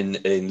pub in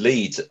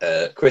Leeds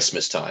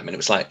Christmas time, and it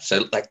was like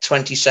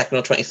 22nd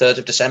or 23rd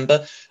of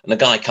December, and a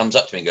guy comes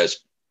up to me and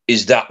goes,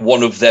 "Is that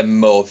one of them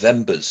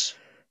Movembers?"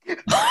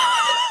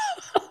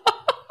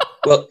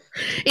 Well,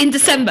 in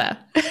December.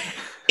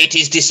 It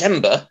is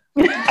December,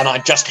 and I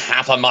just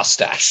have a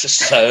mustache,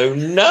 so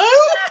no.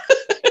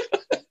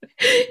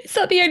 Is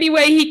that the only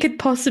way he could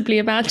possibly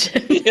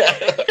imagine?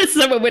 Yeah.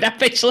 Someone would have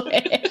facial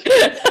hair.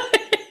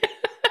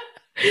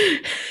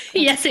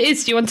 Yes, it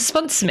is. Do you want to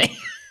sponsor me?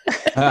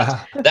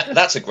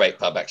 That's a great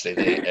pub, actually.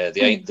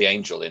 The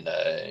Angel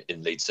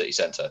in Leeds City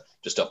Centre,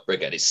 just off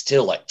Brigade. It's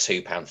still like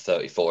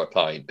 £2.34 a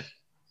pint.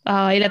 Oh,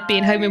 I love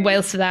being home in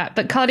Wales for that.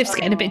 But Cardiff's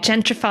getting a bit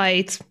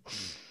gentrified.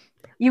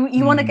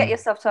 You want to get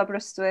yourself to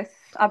Aberystwyth.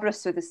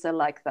 Aberystwyth is still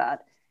like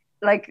that.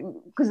 Like,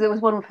 because there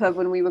was one pub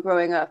when we were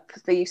growing up,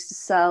 they used to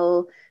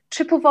sell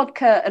triple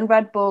vodka and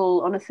Red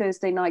Bull on a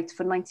Thursday night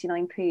for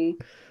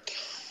 99p.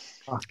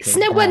 It's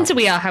no wonder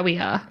we are how we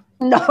are.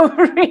 No,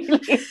 really.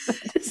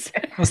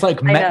 It's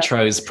like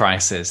Metro's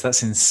prices.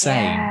 That's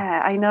insane.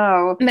 Yeah, I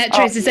know.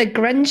 Metro's is a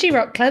grungy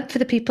rock club for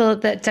the people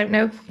that don't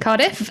know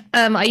Cardiff.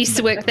 I used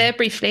to work there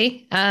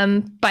briefly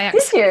by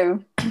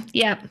accident. Did you?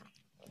 Yeah.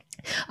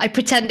 I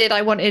pretended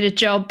I wanted a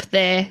job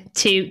there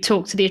to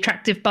talk to the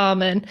attractive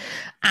barman,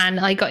 and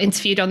I got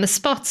interviewed on the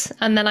spot,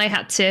 and then I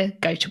had to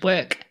go to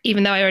work,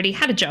 even though I already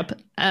had a job.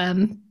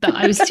 But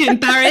I was too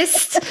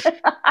embarrassed.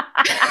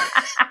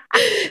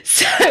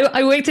 So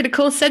I worked in a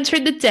call centre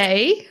in the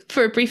day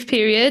for a brief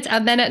period,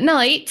 and then at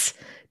night,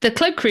 the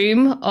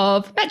cloakroom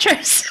of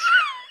Metros,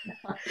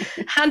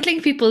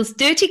 handling people's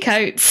dirty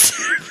coats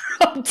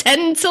from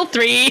 10 till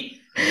 3.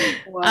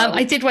 Wow.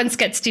 I did once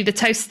get to do the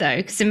toast, though,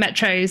 because in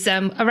Metros,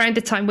 around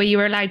the time where you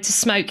were allowed to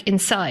smoke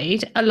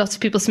inside, a lot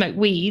of people smoke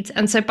weed.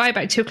 And so by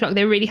about 2 o'clock,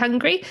 they were really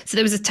hungry. So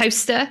there was a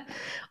toaster.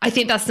 I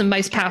think that's the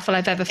most powerful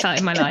I've ever felt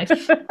in my life.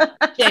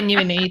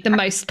 Genuinely, the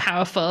most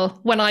powerful,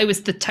 when I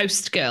was the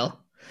toast girl.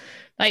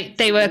 Like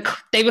they were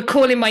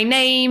calling my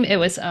name. It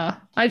was,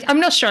 I'm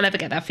not sure I'll ever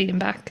get that feeling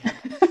back.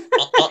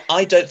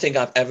 I don't think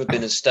I've ever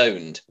been as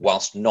stoned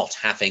whilst not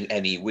having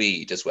any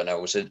weed as when I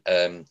was at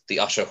the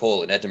Usher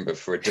Hall in Edinburgh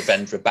for a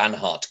Devendra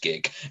Banhart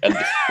gig, and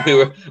we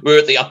were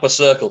at the upper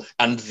circle,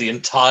 and the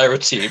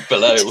entirety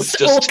below was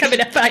just all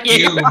coming up at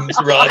you, fumes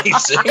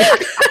rising.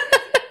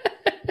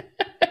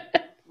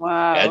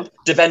 Wow. Yeah,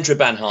 Devendra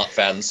Banhart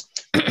fans,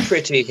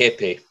 pretty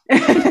hippie.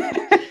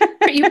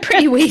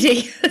 pretty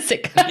weedy as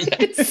it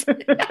goes.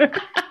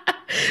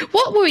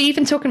 What were we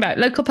even talking about?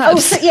 Local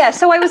pubs?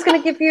 So I was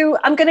going to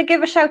I'm going to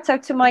give a shout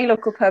out to my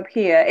local pub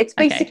here. It's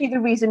basically the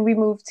reason we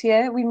moved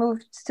here. We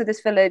moved to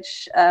this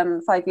village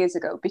 5 years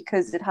ago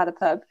because it had a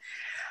pub.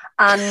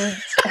 And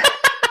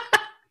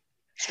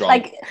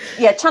strong.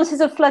 Chances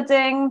of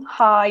flooding,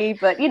 high,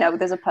 but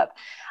there's a pub.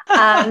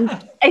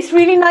 And it's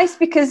really nice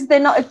because they're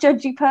not a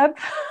judgy pub.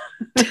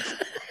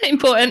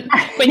 Important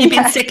when you've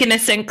been sick in the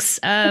sinks.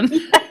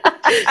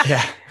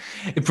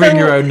 Bring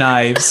your own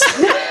knives.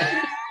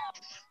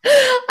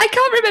 I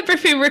can't remember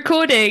if we were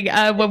recording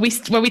when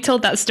we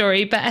told that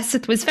story, but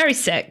Esyllt was very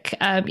sick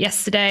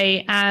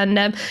yesterday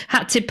and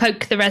had to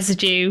poke the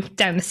residue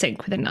down the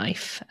sink with a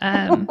knife.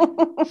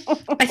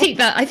 I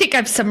think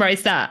I've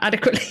summarised that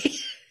adequately.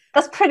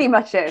 That's pretty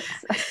much it.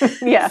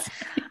 Yeah.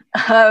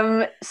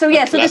 So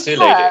this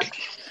pub.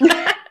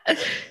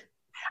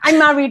 I'm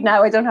married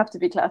now. I don't have to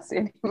be classy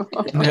anymore.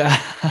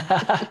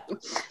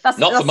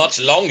 Not for much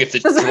long if the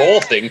draw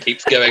thing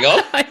keeps going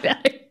on. I know.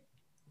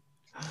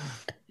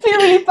 I feel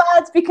really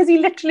bad because he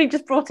literally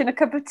just brought in a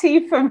cup of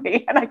tea for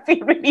me, and I feel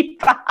really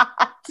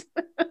bad.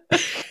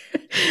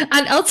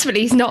 And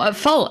ultimately, he's not at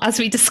fault, as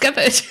we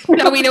discovered.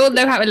 Now we all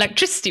know how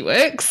electricity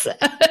works.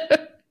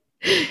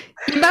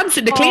 Man's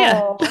in the clear.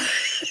 Oh.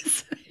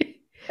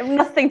 I have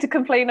nothing to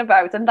complain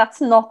about, and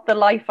that's not the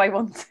life I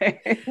wanted.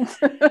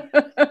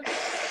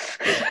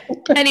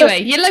 Anyway,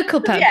 your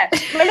local pub. Yeah,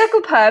 my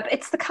local pub.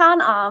 It's the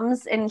Can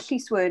Arms in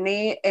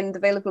Llyswyrney in the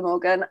Vale of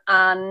Glamorgan.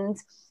 And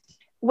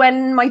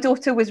when my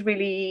daughter was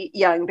really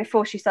young,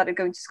 before she started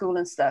going to school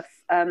and stuff,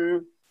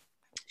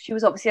 she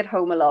was obviously at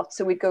home a lot,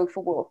 so we'd go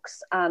for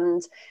walks.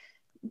 And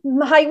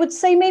I would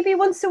say maybe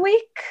once a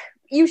week,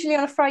 usually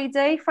on a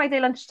Friday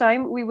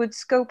lunchtime, we would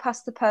go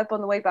past the pub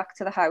on the way back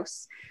to the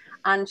house.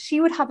 And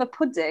she would have a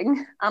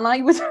pudding, and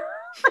I would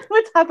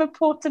have a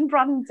port and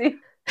brandy.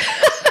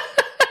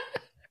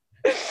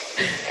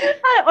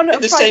 In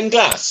the same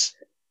glass?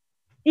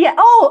 Yeah.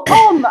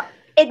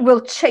 It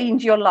will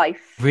change your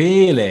life.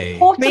 Really?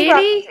 Port and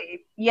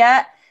brandy.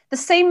 Yeah. The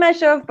same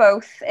measure of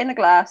both in a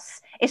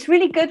glass. It's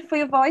really good for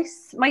your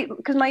voice. My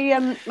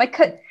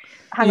cut.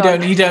 You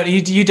don't need to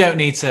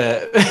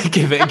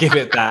give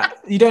it that.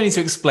 You don't need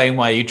to explain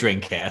why you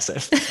drink it. So.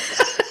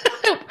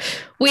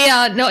 We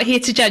are not here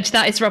to judge.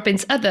 That is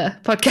Robin's other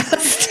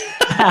podcast.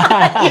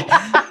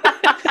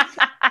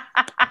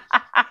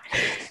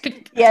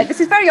 Yeah, this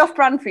is very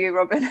off-brand for you,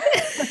 Robin.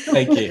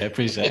 Thank you, I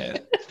appreciate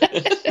it.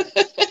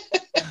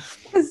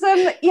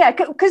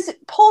 Because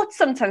port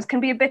sometimes can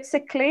be a bit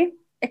sickly.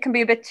 It can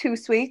be a bit too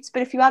sweet,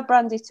 but if you add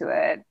brandy to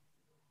it,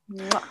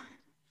 mwah.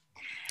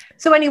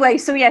 So anyway,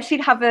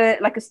 she'd have a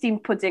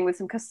steamed pudding with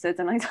some custard,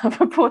 and I'd have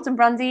a port and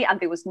brandy, and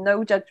there was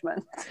no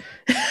judgment.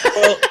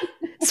 Well,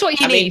 that's what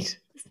you need.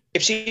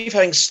 If she's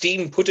having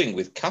steamed pudding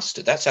with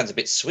custard, that sounds a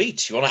bit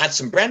sweet. You want to add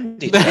some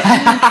brandy to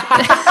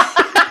that?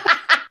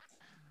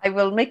 I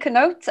will make a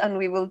note, and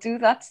we will do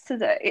that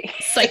today.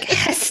 It's like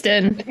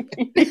Heston.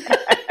 Yeah.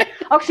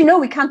 Actually, no,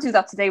 we can't do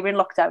that today. We're in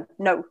lockdown.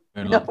 No.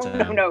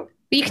 But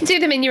you can do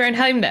them in your own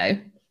home, though.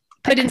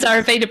 Puddings are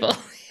available.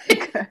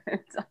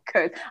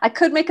 I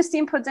could make a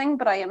steamed pudding,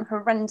 but I am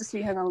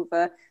horrendously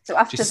hungover. So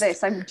after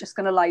this, I'm just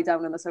going to lie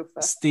down on the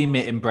sofa. Steam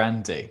it in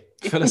brandy.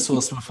 Fill a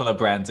saucepan full of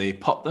brandy.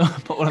 Put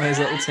one of those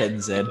little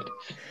tins in.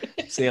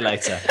 See you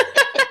later.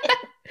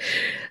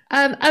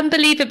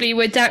 Unbelievably,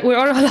 we're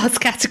on our last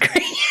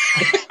category.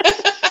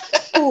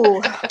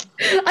 Ooh.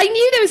 I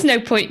knew there was no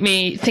point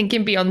me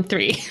thinking beyond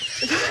 3.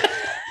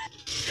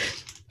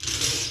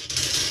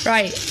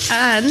 Right,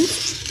 and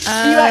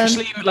are you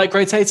actually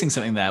rotating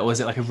something there, or was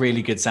it like a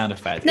really good sound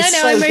effect? No,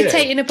 I'm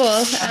rotating a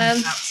ball.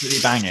 Absolutely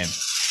banging.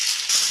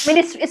 I mean,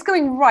 it's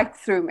going right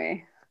through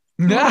me.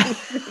 Right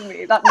through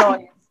me, that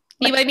noise.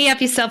 You only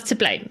have yourself to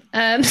blame.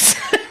 And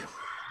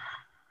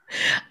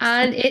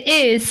it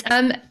is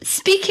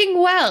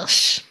speaking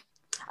Welsh.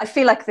 I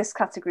feel like this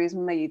category is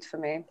made for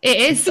me. It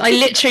is. I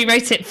literally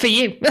wrote it for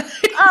you.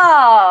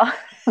 Ah.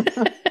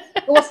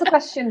 What's the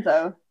question,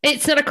 though?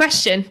 It's not a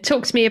question.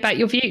 Talk to me about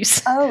your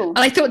views. Oh. And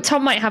I thought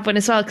Thom might have one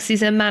as well because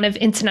he's a man of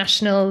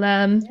international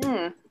means.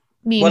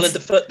 Well, in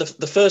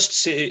the first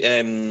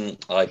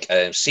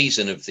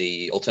season of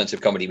the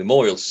Alternative Comedy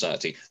Memorial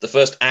Society, the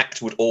first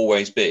act would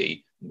always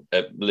be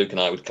Luke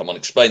and I would come on,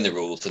 explain the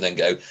rules, and then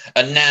go,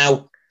 and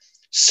now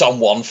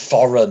someone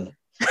foreign.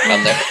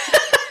 And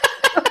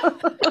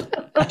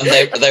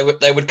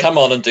they would come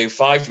on and do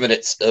 5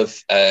 minutes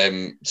of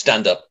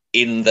stand-up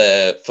in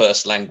their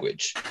first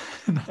language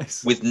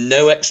with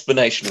no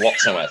explanation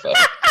whatsoever.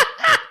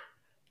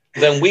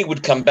 Then we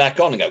would come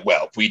back on and go,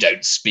 well, we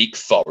don't speak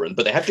foreign,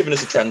 but they have given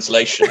us a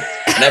translation.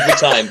 And every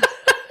time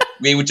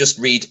we would just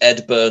read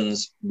Ed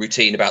Byrne's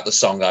routine about the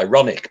song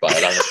Ironic by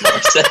Alanis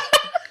Morissette.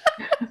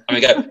 And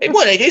we go,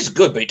 well, it is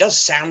good, but it does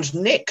sound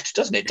nicked,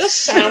 doesn't it? It does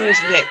sound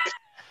nicked.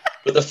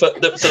 But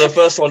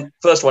the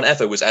first one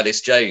ever was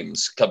Alice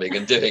James coming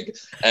and doing,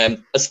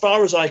 as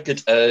far as I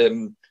could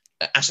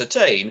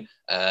ascertain,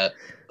 a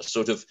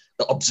sort of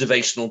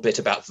observational bit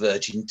about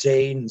Virgin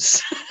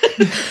Danes.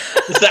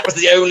 That was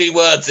the only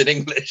words in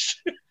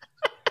English.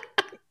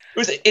 It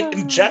was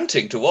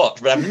enchanting to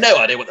watch, but I have no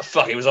idea what the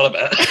fuck he was on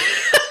about.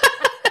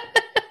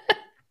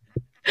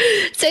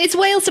 So is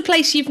Wales a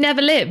place you've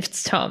never lived,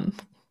 Thom?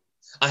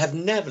 I have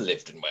never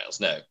lived in Wales,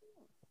 no.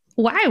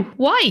 Wow,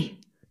 why?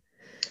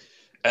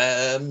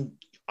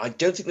 I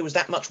don't think there was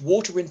that much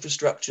water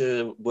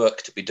infrastructure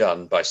work to be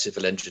done by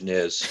civil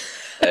engineers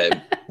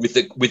with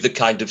the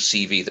kind of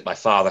CV that my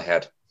father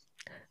had.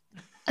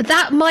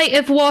 That might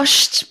have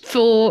washed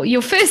for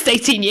your first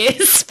 18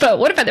 years, but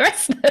what about the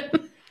rest of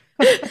them?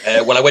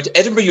 Well, I went to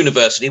Edinburgh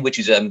University, which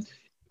is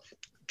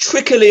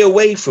trickily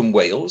away from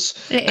Wales.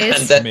 It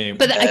is.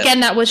 But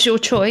again, that was your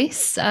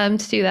choice to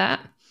do that.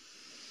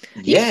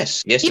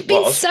 Yes, it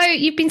was.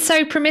 You've been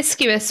so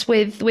promiscuous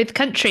with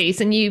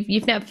countries, and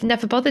you've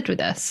never bothered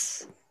with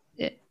us.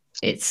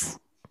 It's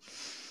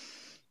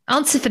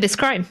answer for this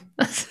crime.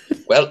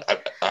 Well,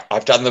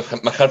 I've done the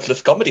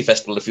Machynlleth Comedy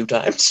Festival a few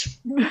times.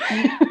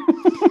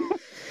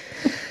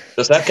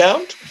 Does that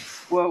count?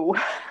 Whoa.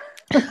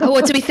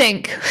 What do we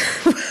think?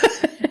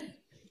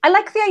 I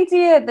like the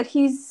idea that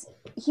he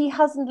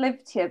hasn't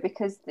lived here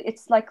because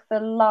it's like the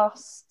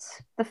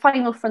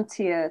final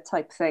frontier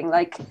type thing.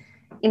 Like,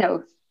 you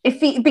know, if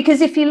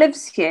he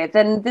lives here,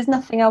 then there's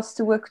nothing else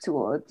to work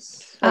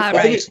towards.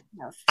 Right.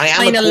 I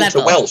am a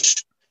quarter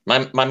Welsh.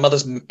 My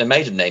mother's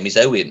maiden name is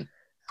Owen.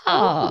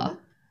 Oh.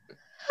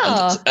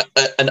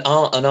 And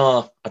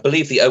our I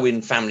believe the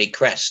Owen family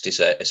crest is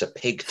a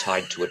pig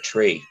tied to a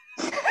tree.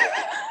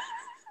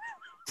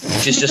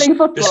 Which is just like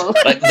the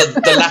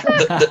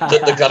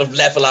kind of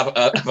level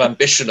of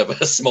ambition of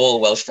a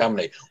small Welsh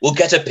family. We'll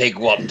get a pig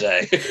one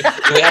day. Do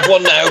we have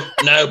one now?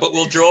 No, but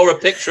we'll draw a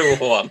picture of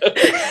one.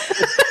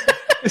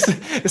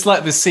 It's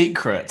like The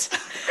Secret.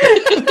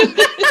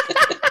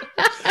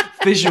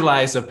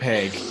 Visualize a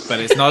pig,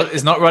 but it's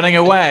not running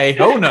away.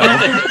 Oh no.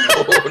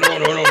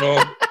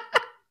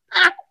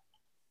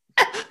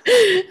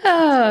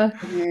 No.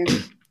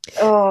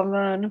 Oh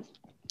man.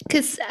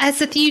 Because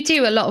Esyllt, you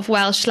do a lot of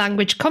Welsh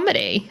language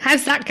comedy.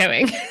 How's that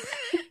going?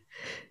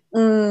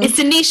 It's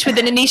a niche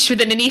within a niche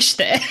within a niche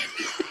there.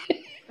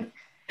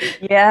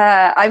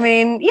 Yeah, I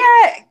mean,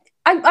 yeah.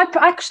 I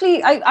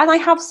actually, and I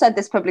have said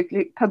this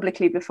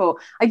publicly before.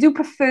 I do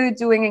prefer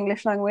doing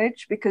English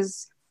language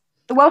because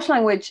the Welsh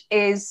language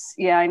is,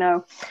 yeah, I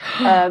know.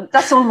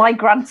 That's all my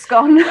grant's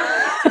gone.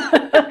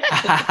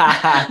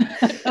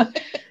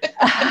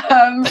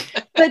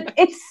 But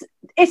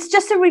it's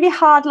just a really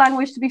hard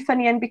language to be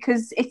funny in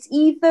because it's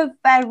either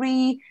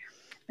very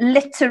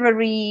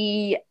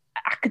literary,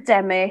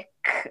 academic,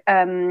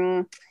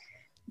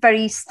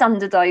 very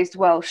standardized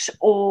Welsh,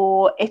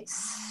 or it's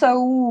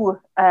so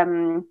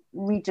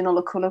regional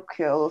or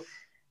colloquial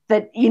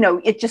that, you know,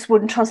 it just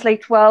wouldn't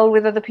translate well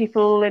with other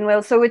people in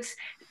Wales. So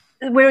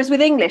whereas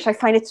with English, I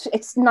find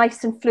it's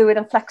nice and fluid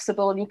and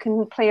flexible, and you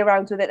can play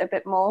around with it a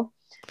bit more.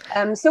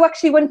 So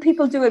actually, when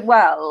people do it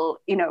well,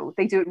 you know,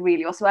 they do it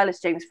really well. So Ellis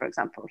James, for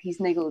example, he's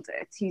nailed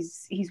it.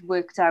 He's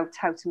worked out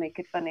how to make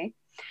it funny.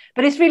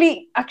 But it's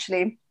really,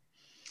 actually,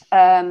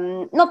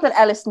 not that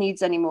Ellis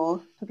needs any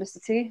more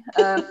publicity.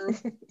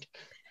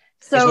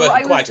 So he's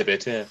working quite a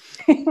bit, yeah.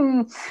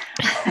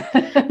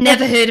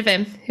 Never heard of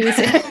him. Who is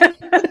it?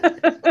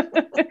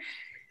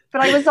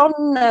 But I was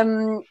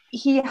on,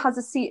 he has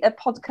a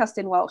podcast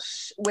in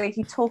Welsh where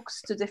he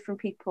talks to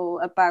different people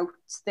about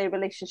their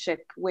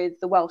relationship with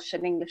the Welsh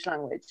and English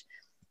language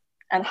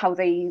and how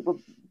they were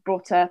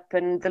brought up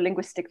and the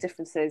linguistic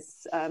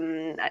differences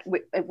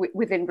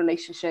within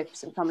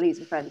relationships and families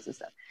and friends and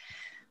stuff.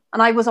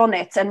 And I was on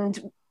it,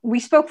 and we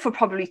spoke for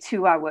probably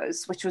 2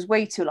 hours, which was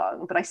way too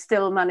long, but I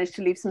still managed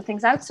to leave some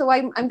things out. So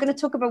I'm going to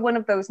talk about one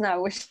of those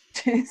now, which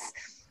is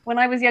when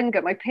I was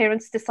younger, my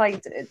parents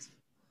decided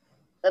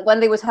that when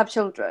they would have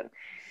children,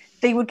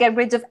 they would get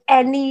rid of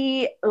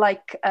any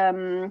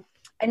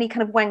any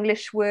kind of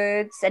Wenglish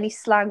words, any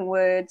slang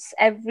words,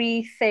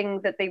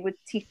 everything that they would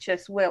teach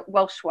us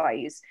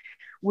Welsh-wise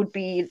would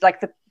be like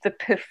the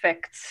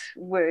perfect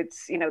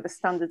words, you know, the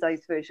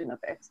standardized version of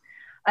it.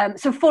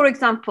 So, for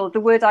example, the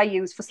word I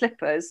use for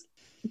slippers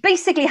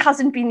basically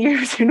hasn't been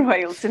used in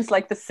Wales since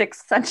like the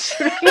 6th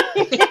century.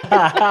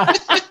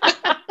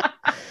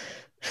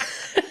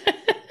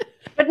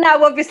 But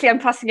now, obviously, I'm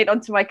passing it on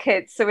to my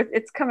kids, so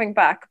it's coming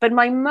back. But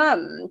my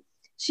mum,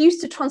 she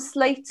used to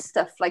translate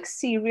stuff like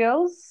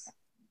cereals.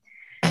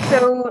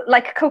 So,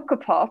 like Cocoa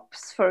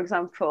Pops, for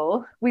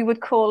example, we would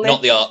call it...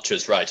 Not the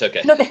Archers, right,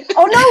 okay. No,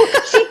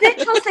 she did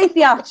translate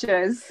the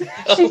Archers.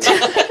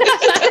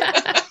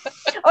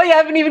 Oh, yeah, I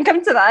haven't even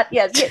come to that.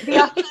 Yeah, the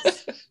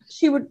Archers.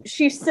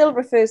 She still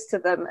refers to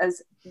them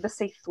as the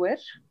Seithwyr,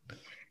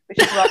 which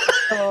is what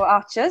for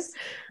archers.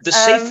 The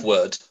safe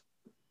word?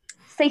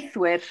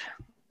 Seithwyr.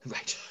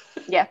 Right.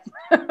 Yeah.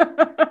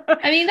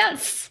 I mean,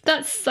 that's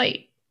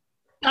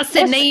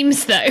their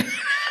names, though.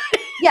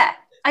 Yeah,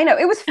 I know.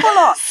 It was full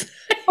on.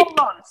 Full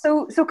on.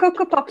 So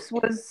Cocoa Pops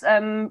was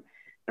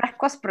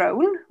Brecwast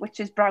Brwn,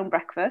 which is brown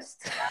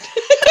breakfast.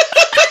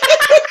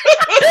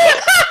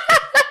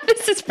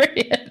 This is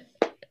brilliant.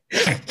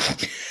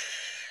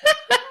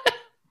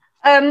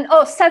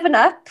 7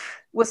 Up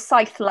was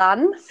Saith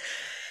Lan.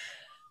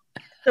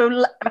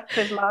 So up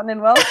is Lan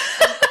in Welsh.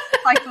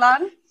 Saith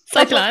Lan.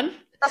 Saith Lan.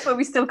 That's what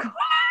we still call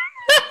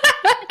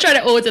it. Trying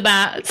to order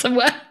that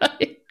somewhere.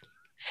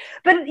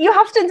 But you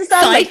have to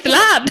understand. Saith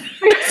Lan.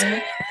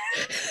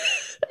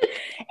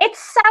 It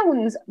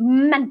sounds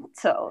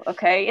mental,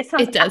 okay? It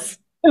does.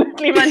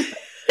 Absolutely mental.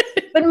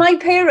 But my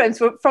parents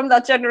were from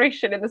that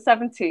generation in the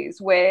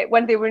 70s where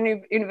when they were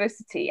in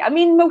university, I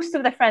mean, most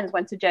of their friends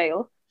went to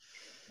jail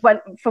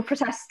for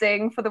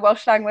protesting for the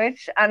Welsh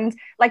language. And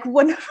like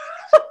one of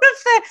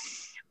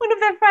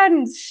their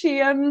friends,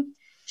 she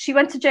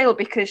went to jail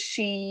because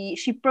she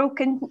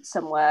broke in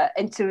somewhere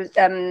into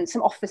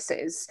some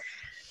offices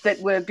that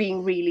were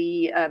being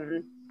really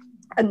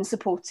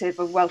unsupportive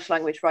of Welsh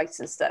language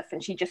rights and stuff,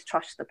 and she just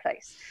trashed the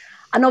place.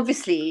 And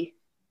obviously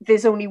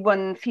there's only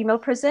one female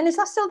prison. Is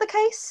that still the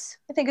case?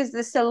 I think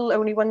there's still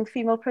only one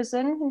female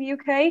prison in the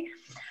UK.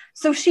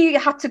 So she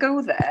had to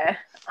go there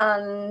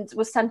and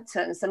was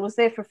sentenced and was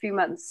there for a few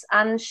months,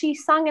 and she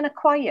sang in a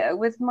choir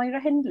with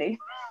Myra Hindley.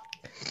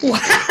 Wow.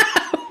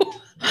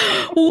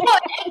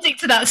 What ending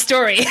to that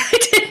story. I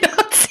did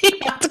not see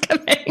that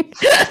coming.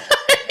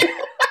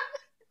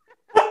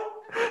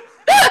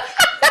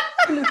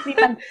 Absolutely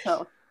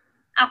mental.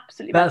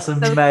 Absolutely. That's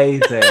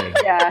amazing.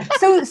 Yeah.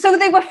 So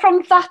they were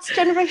from that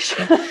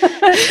generation.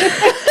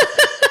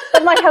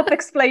 That might help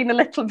explain a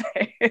little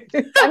bit.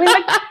 I mean,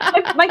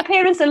 my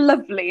parents are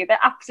lovely. They're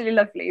absolutely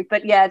lovely.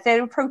 But yeah,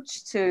 their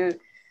approach to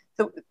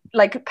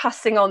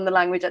passing on the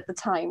language at the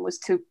time was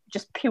to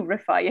just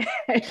purify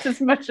it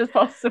as much as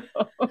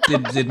possible.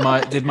 Did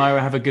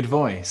Myra have a good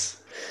voice?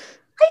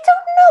 I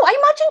don't know. I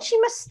imagine she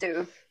must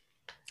do.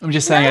 I'm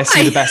just saying, I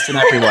see the best in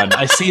everyone.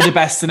 I see the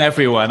best in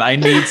everyone. I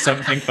need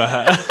something for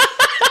her.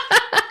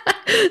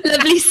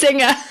 Lovely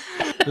singer.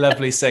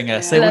 Lovely singer.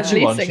 Yeah. Say what Lovely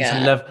you want.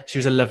 singer. She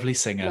was a lovely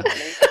singer.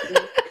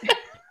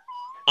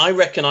 I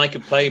reckon I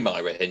could play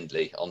Myra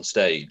Hindley on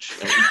stage.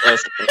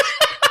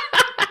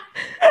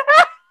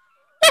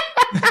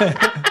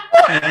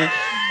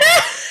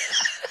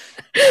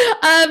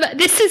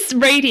 This is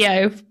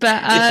radio,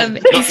 but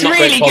it's not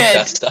really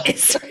good. Stuff.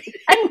 It's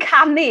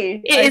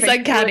uncanny. It is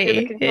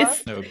uncanny.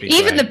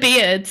 Even the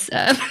beards.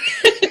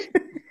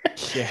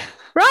 Yeah.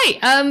 Right.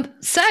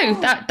 So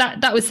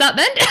that was that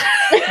then.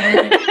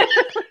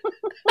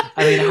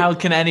 I mean, how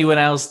can anyone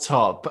else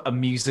top a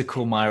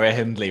musical Myra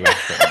Hindley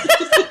reference?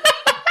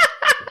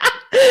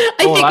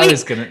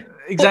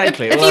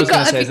 Exactly. Have All I was you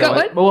going to say is that,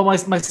 one? well, my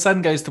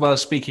son goes to Welsh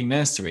speaking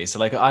nursery, so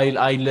like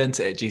I learnt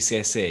it at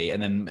GCSE,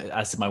 and then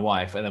as did my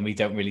wife, and then we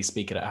don't really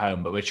speak it at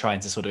home, but we're trying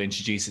to sort of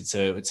introduce it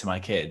to my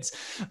kids.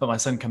 But my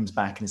son comes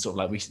back and it's sort of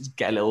like we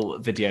get little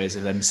videos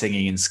of them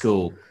singing in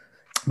school,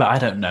 but I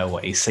don't know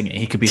what he's singing.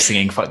 He could be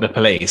singing "Fuck the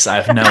Police."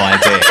 I have no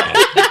idea.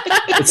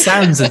 It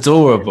sounds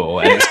adorable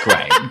and it's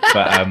great,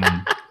 but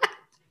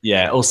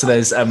yeah. Also,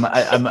 there's I'm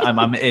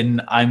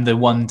the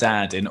one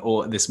dad in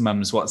all this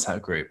mum's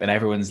WhatsApp group, and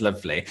everyone's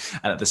lovely.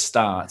 And at the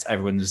start,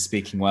 everyone was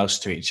speaking Welsh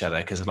to each other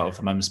because a lot of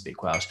the mums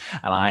speak Welsh,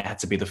 and I had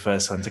to be the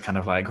first one to kind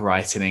of like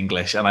write in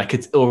English, and I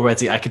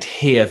could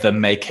hear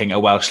them making a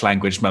Welsh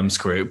language mums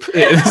group.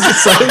 It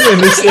was so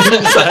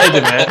inside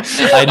of it.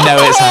 I know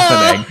it's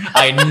happening.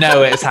 I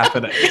know it's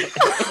happening.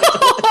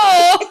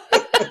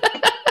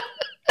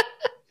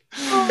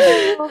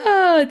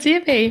 Oh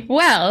dear me.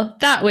 Well,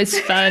 that was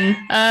fun.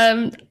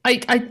 I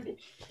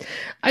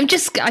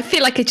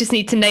feel like I just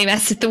need to name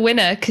Esyllt the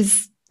winner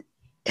because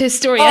her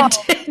story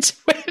ended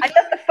with... I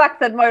love the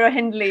fact that Myra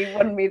Hindley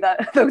won me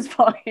those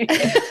points.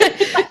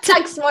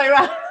 Thanks,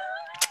 Myra.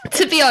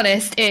 To be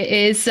honest,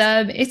 it's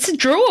a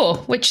draw,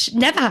 which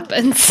never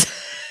happens.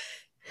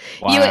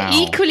 Wow. You are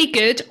equally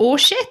good or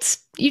shit.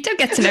 You don't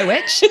get to know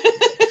which.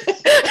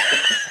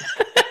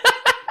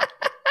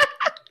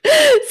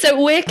 So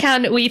where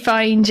can we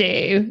find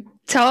you?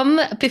 Thom,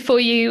 before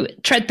you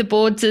tread the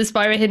boards as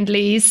Myra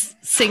Hindley's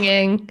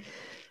singing.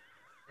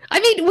 I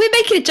mean, we're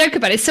making a joke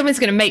about it. Someone's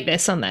going to make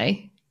this, aren't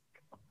they?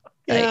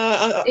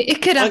 Yeah,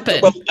 it could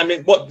happen.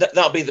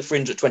 That'll be the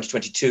Fringe at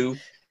 2022.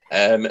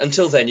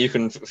 Until then, you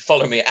can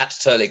follow me at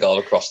Turligol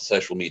across the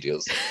social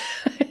medias.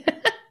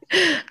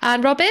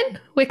 And Robin,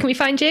 where can we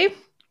find you?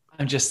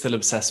 I'm just still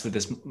obsessed with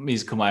this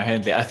musical Myra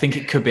Hindley. I think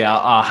it could be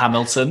our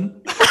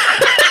Hamilton.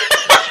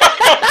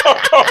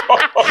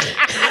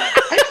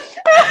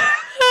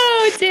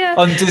 Oh dear!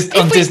 On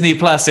Disney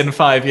Plus in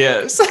 5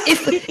 years.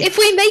 If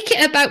we make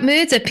it about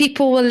murder,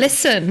 people will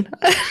listen.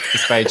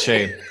 It's very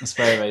true. It's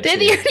very, very They're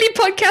true. the only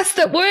podcasts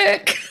that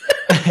work.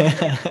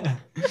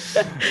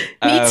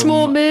 Needs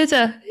more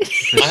murder.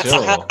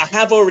 Sure. I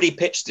have already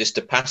pitched this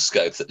to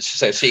Pasco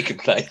so she can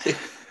play.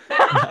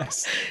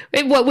 Nice.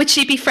 Wait, what, would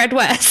she be Fred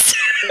West?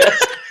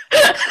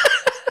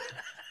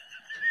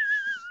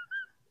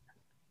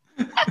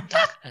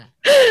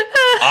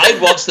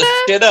 I'd watch the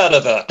shit out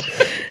of her.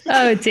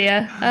 Oh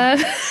dear. And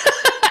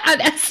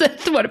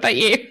Esyllt, what about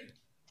you?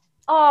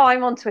 Oh,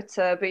 I'm on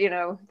Twitter, but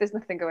there's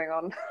nothing going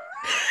on.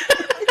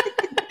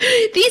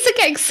 These are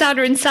getting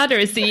sadder and sadder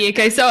as the year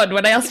goes on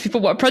when I ask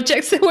people what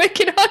projects they're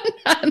working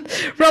on.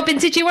 Robin,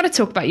 did you want to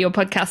talk about your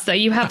podcast though?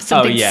 You have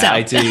something to sell.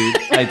 I do.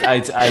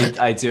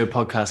 I do a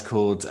podcast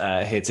called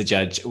Here to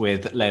Judge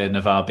with Leila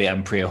Navabi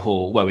and Priya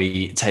Hall, where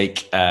we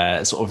take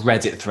sort of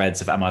Reddit threads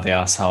of Am I the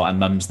Arsehole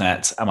and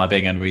Mumsnet, Am I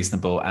Being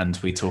Unreasonable? And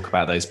we talk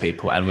about those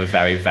people, and we're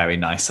very, very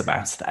nice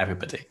about it,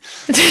 everybody.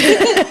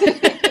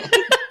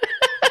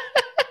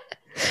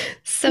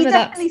 Some of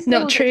that's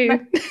not true.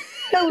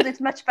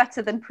 It's much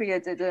better than Priya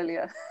did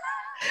earlier.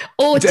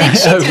 Or did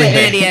she do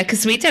it earlier?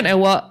 Because we don't know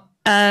what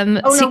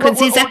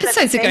sequences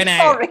episodes are going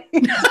out. Sorry.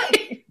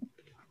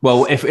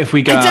 Well, if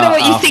we go, I don't know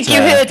what you think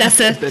you heard,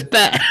 Esyllt,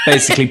 but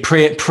basically,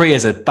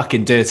 Priya's a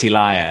fucking dirty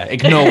liar.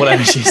 Ignore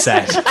whatever she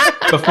said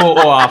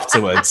before or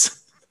afterwards.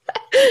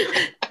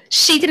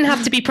 She didn't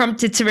have to be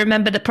prompted to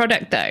remember the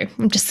product, though.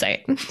 I'm just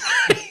saying.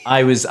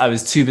 I was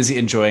too busy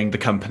enjoying the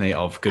company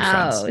of good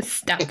friends. Oh,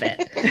 stop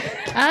it.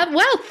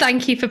 Well,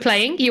 thank you for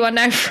playing. You are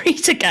now free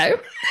to go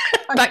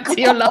back to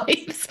your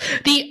lives.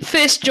 The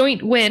first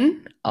joint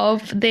win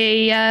of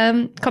the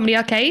Comedy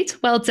Arcade.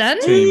 Well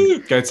done.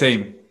 Team. Go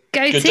team.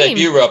 Go Good team.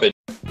 debut, Robin.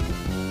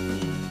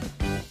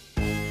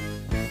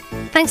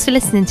 Thanks for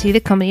listening to the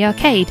Comedy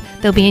Arcade.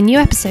 There'll be a new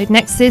episode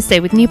next Thursday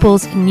with new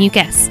balls and new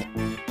guests.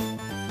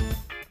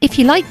 If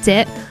you liked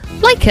it,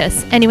 like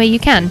us any way you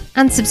can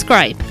and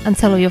subscribe and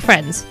tell all your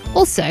friends.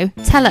 Also,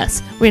 tell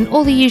us. We're in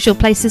all the usual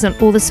places on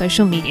all the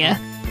social media.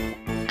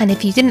 And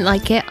if you didn't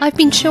like it, I've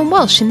been Sean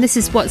Walsh and this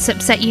is What's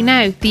Upset You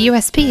Now. The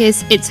USP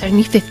is it's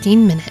only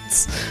 15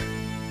 minutes.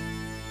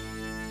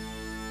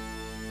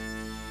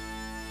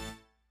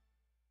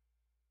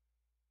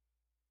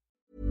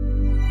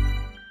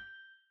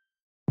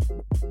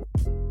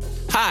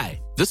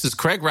 Hi, this is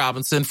Craig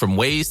Robinson from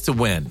Ways to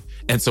Win,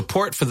 and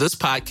support for this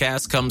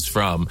podcast comes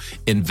from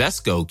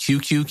Invesco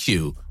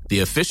QQQ,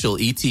 the official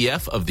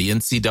ETF of the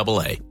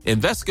NCAA.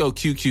 Invesco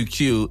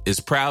QQQ is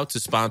proud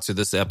to sponsor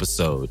this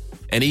episode,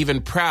 and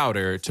even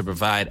prouder to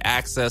provide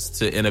access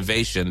to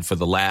innovation for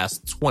the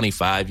last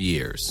 25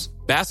 years.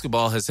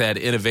 Basketball has had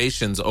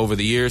innovations over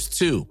the years,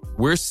 too.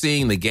 We're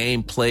seeing the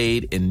game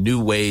played in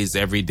new ways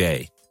every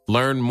day.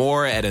 Learn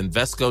more at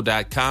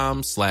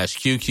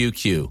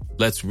Invesco.com/QQQ.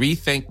 Let's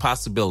rethink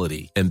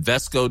possibility.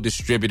 Invesco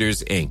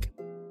Distributors, Inc.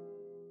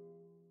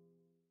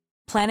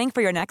 Planning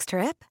for your next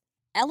trip?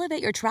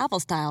 Elevate your travel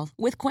style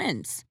with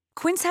Quince.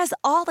 Quince has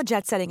all the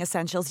jet-setting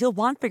essentials you'll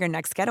want for your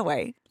next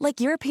getaway, like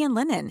European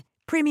linen,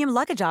 premium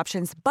luggage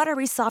options,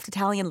 buttery soft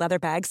Italian leather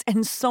bags,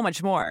 and so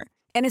much more.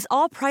 And is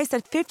all priced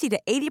at 50 to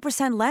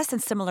 80% less than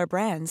similar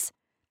brands.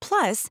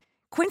 Plus,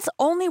 Quince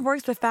only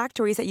works with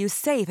factories that use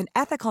safe and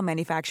ethical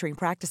manufacturing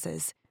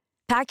practices.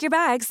 Pack your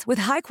bags with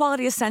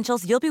high-quality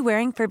essentials you'll be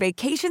wearing for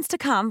vacations to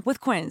come with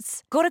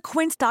Quince. Go to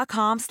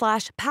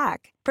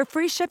quince.com/pack for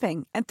free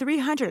shipping and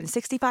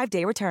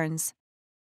 365-day returns.